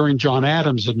during John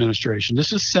Adams' administration. This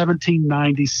is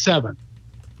 1797.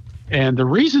 And the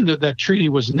reason that treaty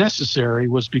was necessary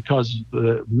was because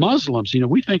the Muslims,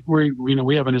 we think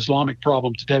we have an Islamic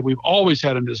problem today. We've always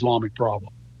had an Islamic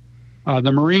problem.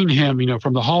 The Marine hymn,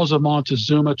 from the halls of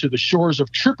Montezuma to the shores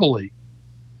of Tripoli.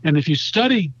 And if you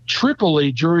study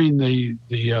Tripoli during the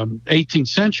 18th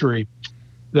century,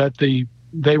 that they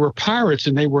were pirates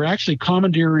and they were actually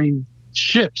commandeering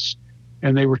ships,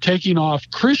 and they were taking off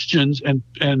Christians and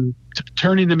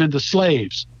turning them into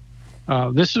slaves.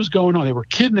 This was going on. They were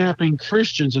kidnapping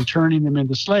Christians and turning them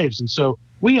into slaves. And so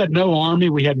we had no army,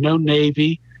 we had no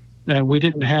navy, and we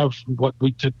didn't have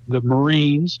the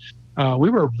Marines. We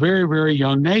were a very, very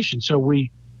young nation. So we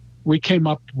came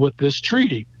up with this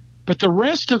treaty. But the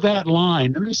rest of that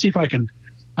line, let me see if I can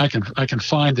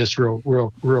find this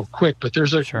real quick. But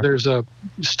there's a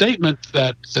statement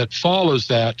that follows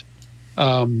that.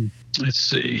 Let's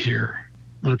see here.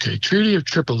 Okay, Treaty of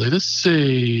Tripoli. Let's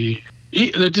see.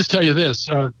 I'll just tell you this.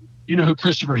 You know who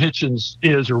Christopher Hitchens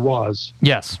is or was?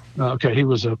 Yes. Okay, he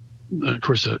was, of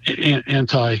course, an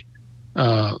anti-theist.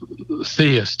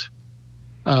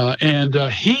 And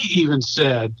he even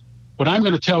said, what I'm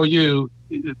going to tell you,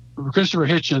 Christopher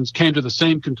Hitchens came to the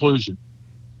same conclusion.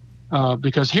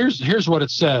 Because here's what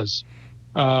it says.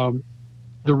 The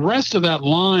rest of that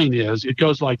line it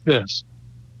goes like this.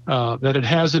 That it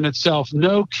has in itself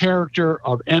no character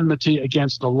of enmity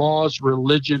against the laws,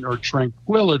 religion, or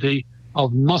tranquility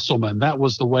of Mussulman. That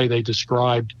was the way they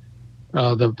described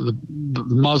the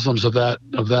Muslims of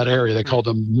that area. They called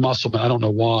them Mussulman. I don't know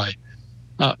why.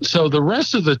 So the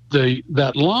rest of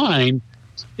that line,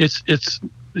 it's the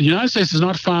United States is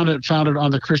not founded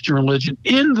on the Christian religion,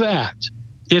 in that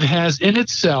it has in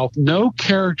itself no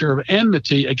character of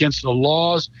enmity against the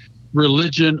laws,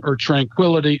 religion, or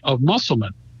tranquility of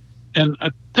Mussulman. And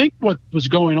I think what was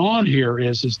going on here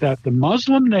is that the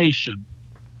Muslim nation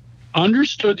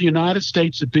understood the United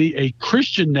States to be a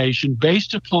Christian nation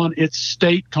based upon its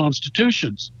state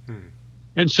constitutions.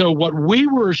 And so what we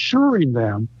were assuring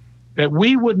them, that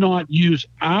we would not use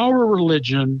our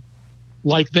religion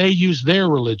like they use their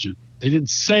religion. They didn't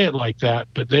say it like that,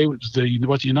 but what the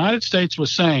United States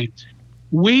was saying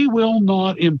we will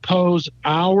not impose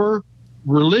our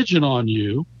religion on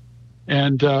you,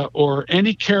 and or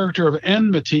any character of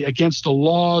enmity against the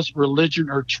laws, religion,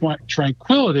 or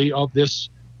tranquility of this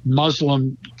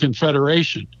Muslim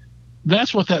confederation.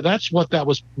 That's what that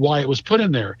was, why it was put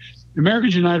in there.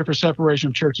 Americans United for Separation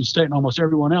of Church and State and almost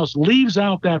everyone else leaves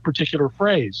out that particular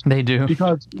phrase. They do.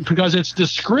 Because it's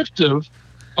descriptive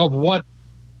of what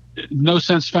no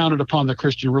sense founded upon the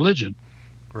Christian religion.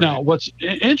 Right. Now, what's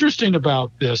interesting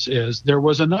about this is there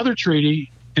was another treaty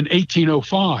in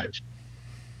 1805,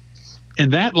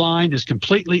 and that line is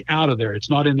completely out of there. It's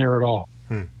not in there at all.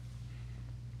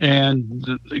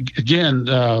 And again,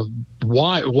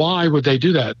 why would they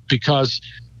do that? Because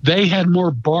they had more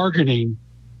bargaining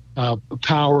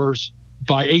powers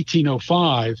by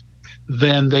 1805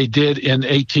 than they did in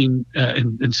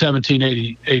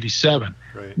 1787.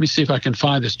 Right. Let me see if I can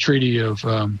find this treaty of.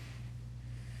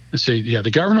 Let's see. Yeah,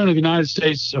 the government of the United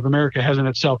States of America has in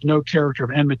itself no character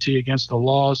of enmity against the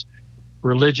laws,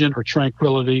 religion, or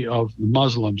tranquility of the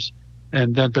Muslims.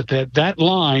 And then, but that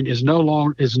line is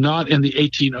not in the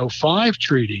 1805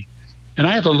 treaty. And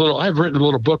I've written a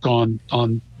little book on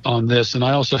this, and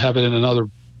I also have it in another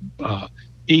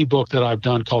ebook that I've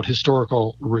done called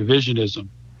Historical Revisionism.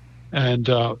 And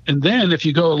then if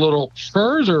you go a little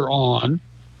further on,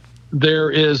 there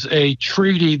is a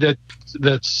treaty that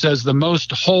says the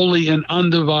most holy and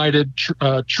undivided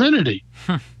Trinity.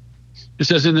 It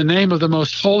says, in the name of the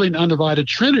most holy and undivided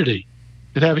Trinity,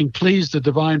 that having pleased the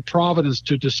divine providence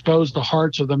to dispose the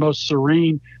hearts of the most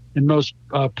serene and most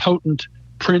potent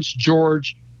Prince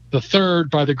George III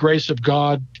by the grace of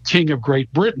God, King of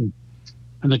Great Britain.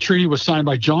 And the treaty was signed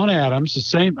by John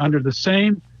Adams, under the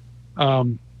same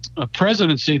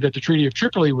presidency that the Treaty of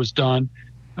Tripoli was done,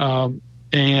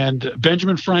 and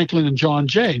Benjamin Franklin and John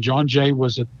Jay. John Jay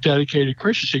was a dedicated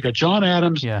Christian. So you got John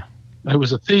Adams, who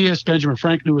was a theist, Benjamin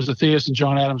Franklin, who was a theist, and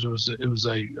John Adams was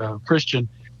a Christian.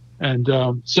 And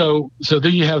so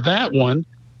then you have that one,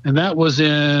 and that was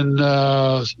in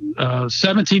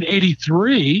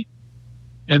 1783,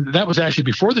 and that was actually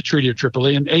before the Treaty of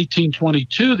Tripoli. In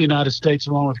 1822, the United States,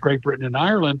 along with Great Britain and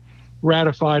Ireland,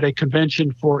 ratified a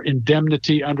convention for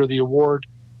indemnity under the award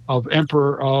of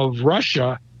Emperor of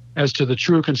Russia as to the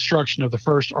true construction of the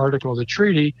first article of the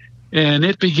treaty. And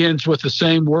it begins with the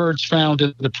same words found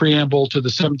in the preamble to the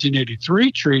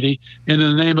 1783 treaty, in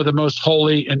the name of the most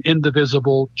holy and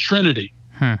indivisible Trinity.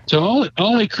 So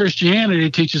only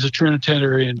Christianity teaches a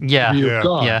Trinitarian view of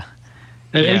God.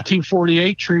 An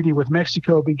 1848 treaty with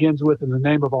Mexico begins with, in the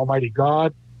name of Almighty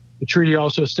God. The treaty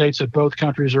also states that both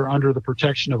countries are under the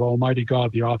protection of Almighty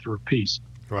God, the author of peace.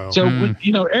 Wow. So,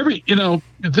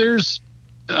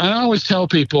 I always tell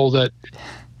people that,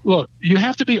 look, you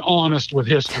have to be honest with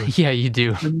history. Yeah, you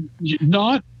do.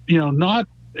 Not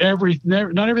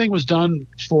everything was done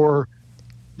for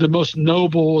the most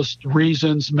noblest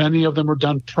reasons. Many of them were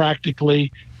done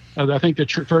practically. I think the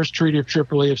first Treaty of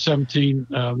Tripoli of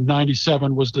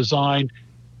 1797 was designed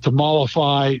to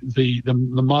mollify the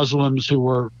Muslims who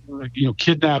were,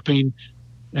 kidnapping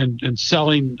and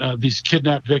selling these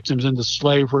kidnapped victims into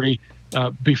slavery.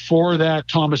 Before that,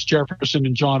 Thomas Jefferson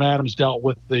and John Adams dealt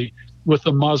with the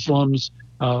Muslims.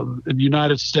 The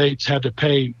United States had to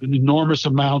pay enormous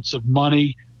amounts of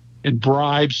money and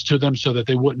bribes to them so that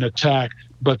they wouldn't attack.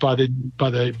 But by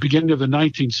the beginning of the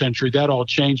 19th century, that all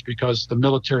changed because the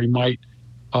military might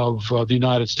of the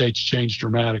United States changed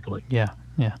dramatically. Yeah.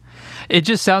 It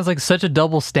just sounds like such a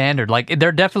double standard. Like,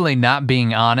 they're definitely not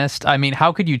being honest. I mean,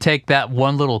 how could you take that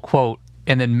one little quote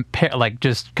and then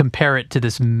just compare it to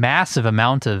this massive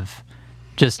amount of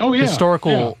just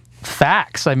historical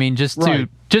facts? I mean, just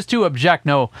to object,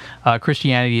 no,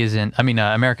 Christianity isn't. I mean,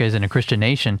 America isn't a Christian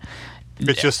nation.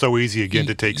 It's just so easy again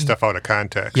to take stuff out of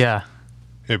context. Yeah,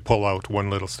 and pull out one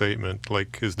little statement,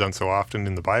 like is done so often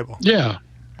in the Bible. Yeah.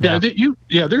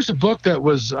 There's a book that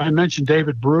was, I mentioned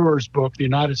David Brewer's book, The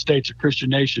United States, a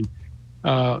Christian Nation.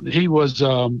 He was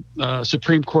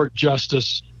Supreme Court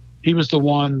Justice. He was the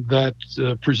one that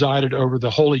presided over the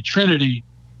Holy Trinity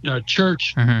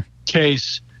Church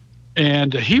case.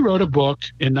 And he wrote a book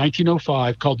in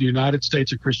 1905 called The United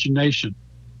States, a Christian Nation.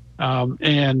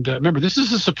 And remember, this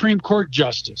is a Supreme Court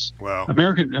justice. Wow.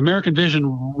 American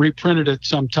Vision reprinted it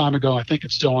some time ago. I think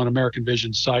it's still on American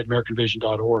Vision's site,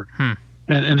 americanvision.org.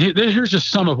 And here's just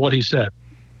some of what he said.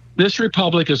 This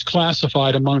republic is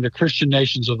classified among the Christian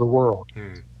nations of the world.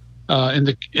 In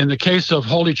the case of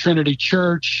Holy Trinity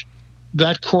Church,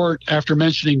 that court, after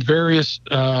mentioning various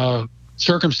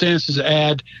circumstances,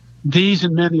 add these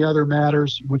and many other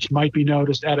matters which might be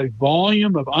noticed, add a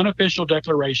volume of unofficial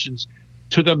declarations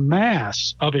to the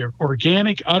mass of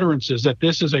organic utterances that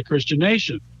this is a Christian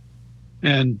nation.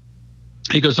 And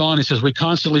he goes on, he says, we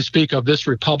constantly speak of this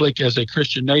republic as a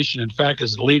Christian nation, in fact,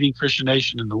 as the leading Christian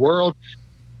nation in the world.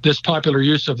 This popular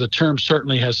use of the term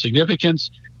certainly has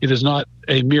significance. It is not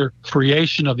a mere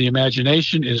creation of the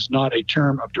imagination. It is not a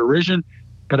term of derision,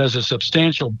 but as a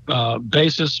substantial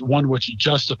basis, one which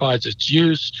justifies its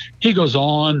use. He goes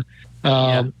on.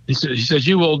 He says,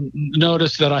 you will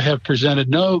notice that I have presented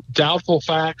no doubtful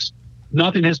facts.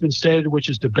 Nothing has been stated which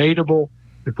is debatable.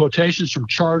 The quotations from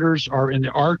charters are in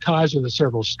the archives of the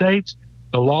several states.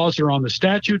 The laws are on the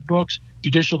statute books.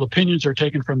 Judicial opinions are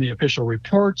taken from the official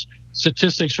reports,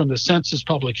 statistics from the census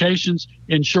publications.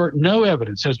 In short, no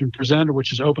evidence has been presented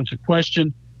which is open to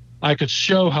question. I could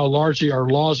show how largely our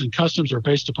laws and customs are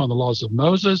based upon the laws of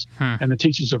Moses and the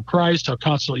teachings of Christ, how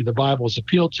constantly the Bible is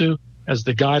appealed to as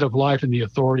the guide of life and the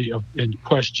authority in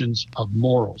questions of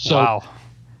morals. So, wow.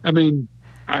 I mean,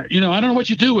 I don't know what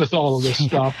you do with all of this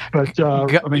stuff, but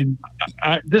I mean,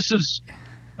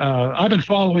 I've been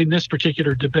following this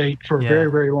particular debate for a very,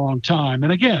 very long time.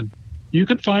 And again, you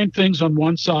can find things on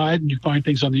one side and you find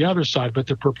things on the other side, but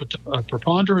the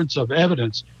preponderance of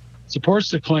evidence supports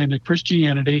the claim that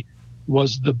Christianity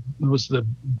was the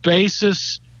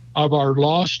basis of our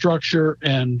law structure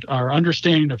and our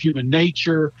understanding of human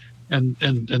nature and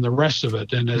the rest of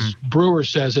it. And as Brewer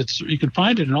says, you can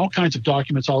find it in all kinds of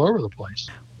documents all over the place.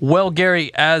 Well,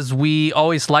 Gary, as we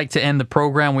always like to end the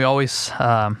program, we always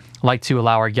like to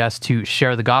allow our guests to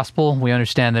share the gospel. We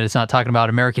understand that it's not talking about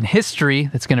American history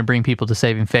that's going to bring people to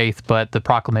saving faith, but the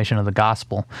proclamation of the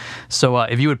gospel. So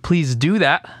if you would please do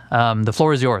that, the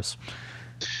floor is yours.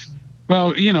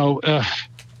 Well,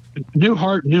 new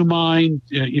heart, new mind,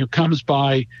 comes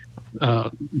by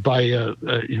a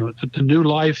new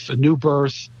life, a new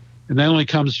birth, and that only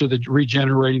comes through the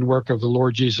regenerating work of the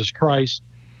Lord Jesus Christ.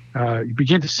 You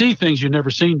begin to see things you've never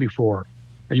seen before.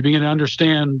 You begin to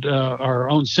understand our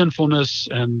own sinfulness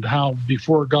and how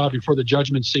before God, before the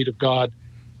judgment seat of God,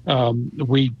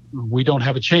 we don't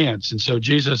have a chance. And so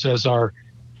Jesus, as our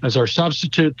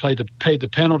substitute, paid the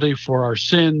penalty for our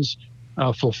sins,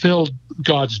 fulfilled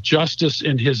God's justice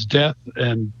in his death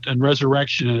and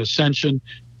resurrection and ascension.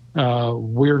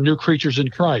 We're new creatures in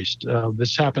Christ.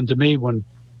 This happened to me when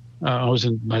I was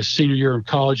in my senior year of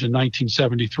college in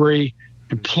 1973.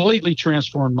 Completely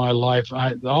transformed my life.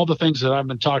 All the things that I've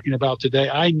been talking about today,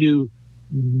 I knew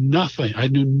nothing. I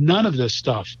knew none of this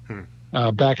stuff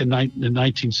back in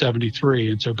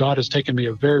 1973. And so God has taken me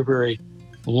a very, very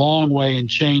long way and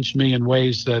changed me in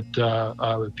ways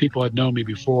that people had known me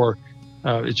before.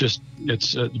 It's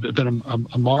been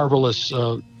a marvelous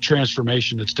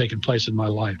transformation that's taken place in my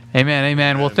life. Amen,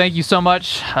 amen. Well, thank you so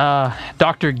much,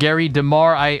 Dr. Gary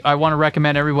DeMar. I want to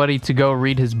recommend everybody to go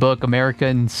read his book,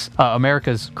 America's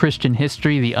Christian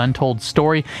History, The Untold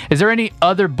Story. Is there any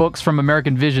other books from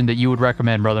American Vision that you would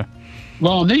recommend, brother?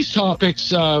 Well, on these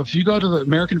topics, if you go to the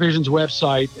American Vision's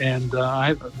website, and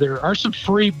there are some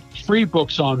free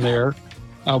books on there.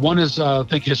 One is, I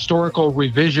think, Historical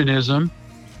Revisionism.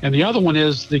 And the other one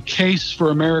is The Case for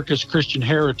America's Christian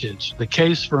Heritage. The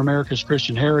Case for America's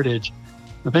Christian Heritage.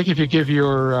 I think if you give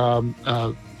your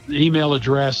email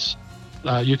address,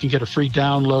 you can get a free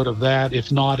download of that.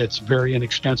 If not, it's very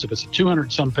inexpensive. It's a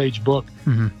 200-some page book.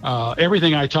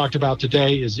 Everything I talked about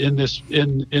today is in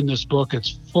this book.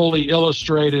 It's fully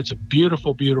illustrated. It's a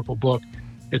beautiful, beautiful book.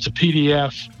 It's a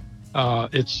PDF.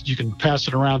 You can pass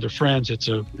it around to friends. It's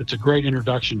a great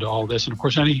introduction to all this. And of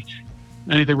course,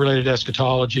 anything related to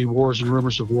eschatology, wars and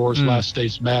rumors of wars, last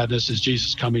days madness, is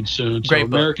Jesus coming soon. So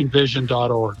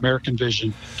AmericanVision.org,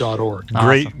 AmericanVision.org.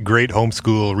 Awesome. Great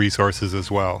homeschool resources as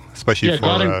well, especially for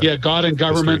God and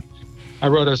Government. history. I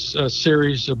wrote a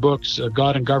series of books,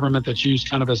 God and Government, that's used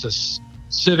kind of as a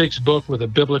civics book with a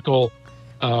biblical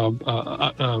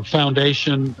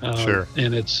foundation. Sure.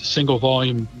 And it's single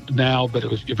volume now, but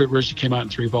it originally came out in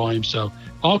 3 volumes. So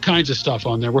all kinds of stuff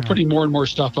on there. We're putting more and more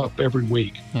stuff up every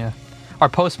week. Yeah. Our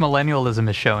post-millennialism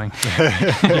is showing.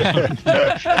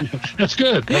 That's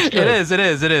good.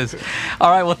 It is. All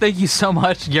right, well, thank you so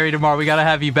much, Gary DeMar. We got to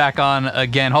have you back on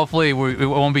again. Hopefully, it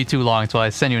won't be too long until I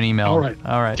send you an email. All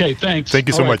right. Okay, thanks. Thank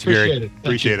you so much, Gary.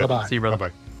 Appreciate it. Bye-bye. See you, brother.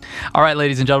 Bye-bye. All right,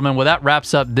 ladies and gentlemen, well, that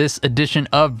wraps up this edition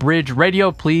of Bridge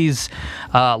Radio. Please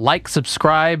like,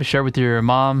 subscribe, share with your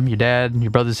mom, your dad,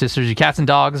 your brothers, sisters, your cats and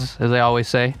dogs, as I always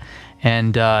say.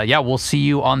 And we'll see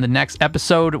you on the next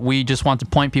episode. We just want to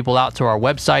point people out to our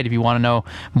website. If you want to know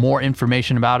more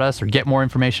information about us or get more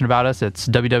information about us, it's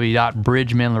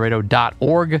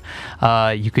www.bridgemanlaredo.org.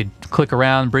 You could click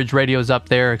around. Bridge Radio's up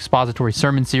there, expository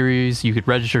sermon series. You could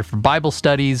register for Bible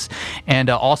studies. And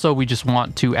also, we just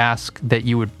want to ask that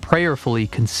you would prayerfully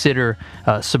consider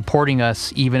supporting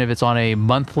us, even if it's on a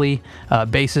monthly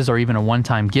basis or even a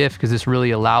one-time gift, because this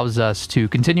really allows us to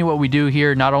continue what we do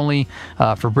here, not only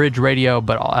for Bridge Radio,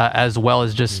 but as well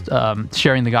as just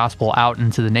sharing the gospel out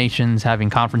into the nations, having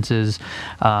conferences,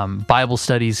 Bible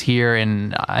studies here,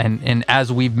 and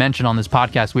as we've mentioned on this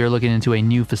podcast, we are looking into a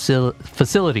new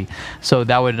facility, so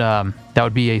that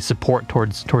would be a support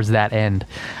towards that end.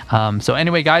 So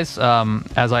anyway, guys,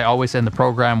 as I always end the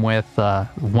program with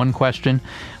one question: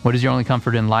 what is your only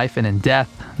comfort in life and in death?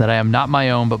 That I am not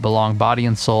my own, but belong body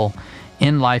and soul,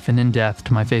 in life and in death,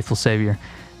 to my faithful Savior,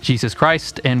 Jesus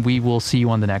Christ. And we will see you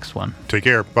on the next one. Take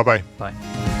care. Bye-bye.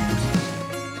 Bye.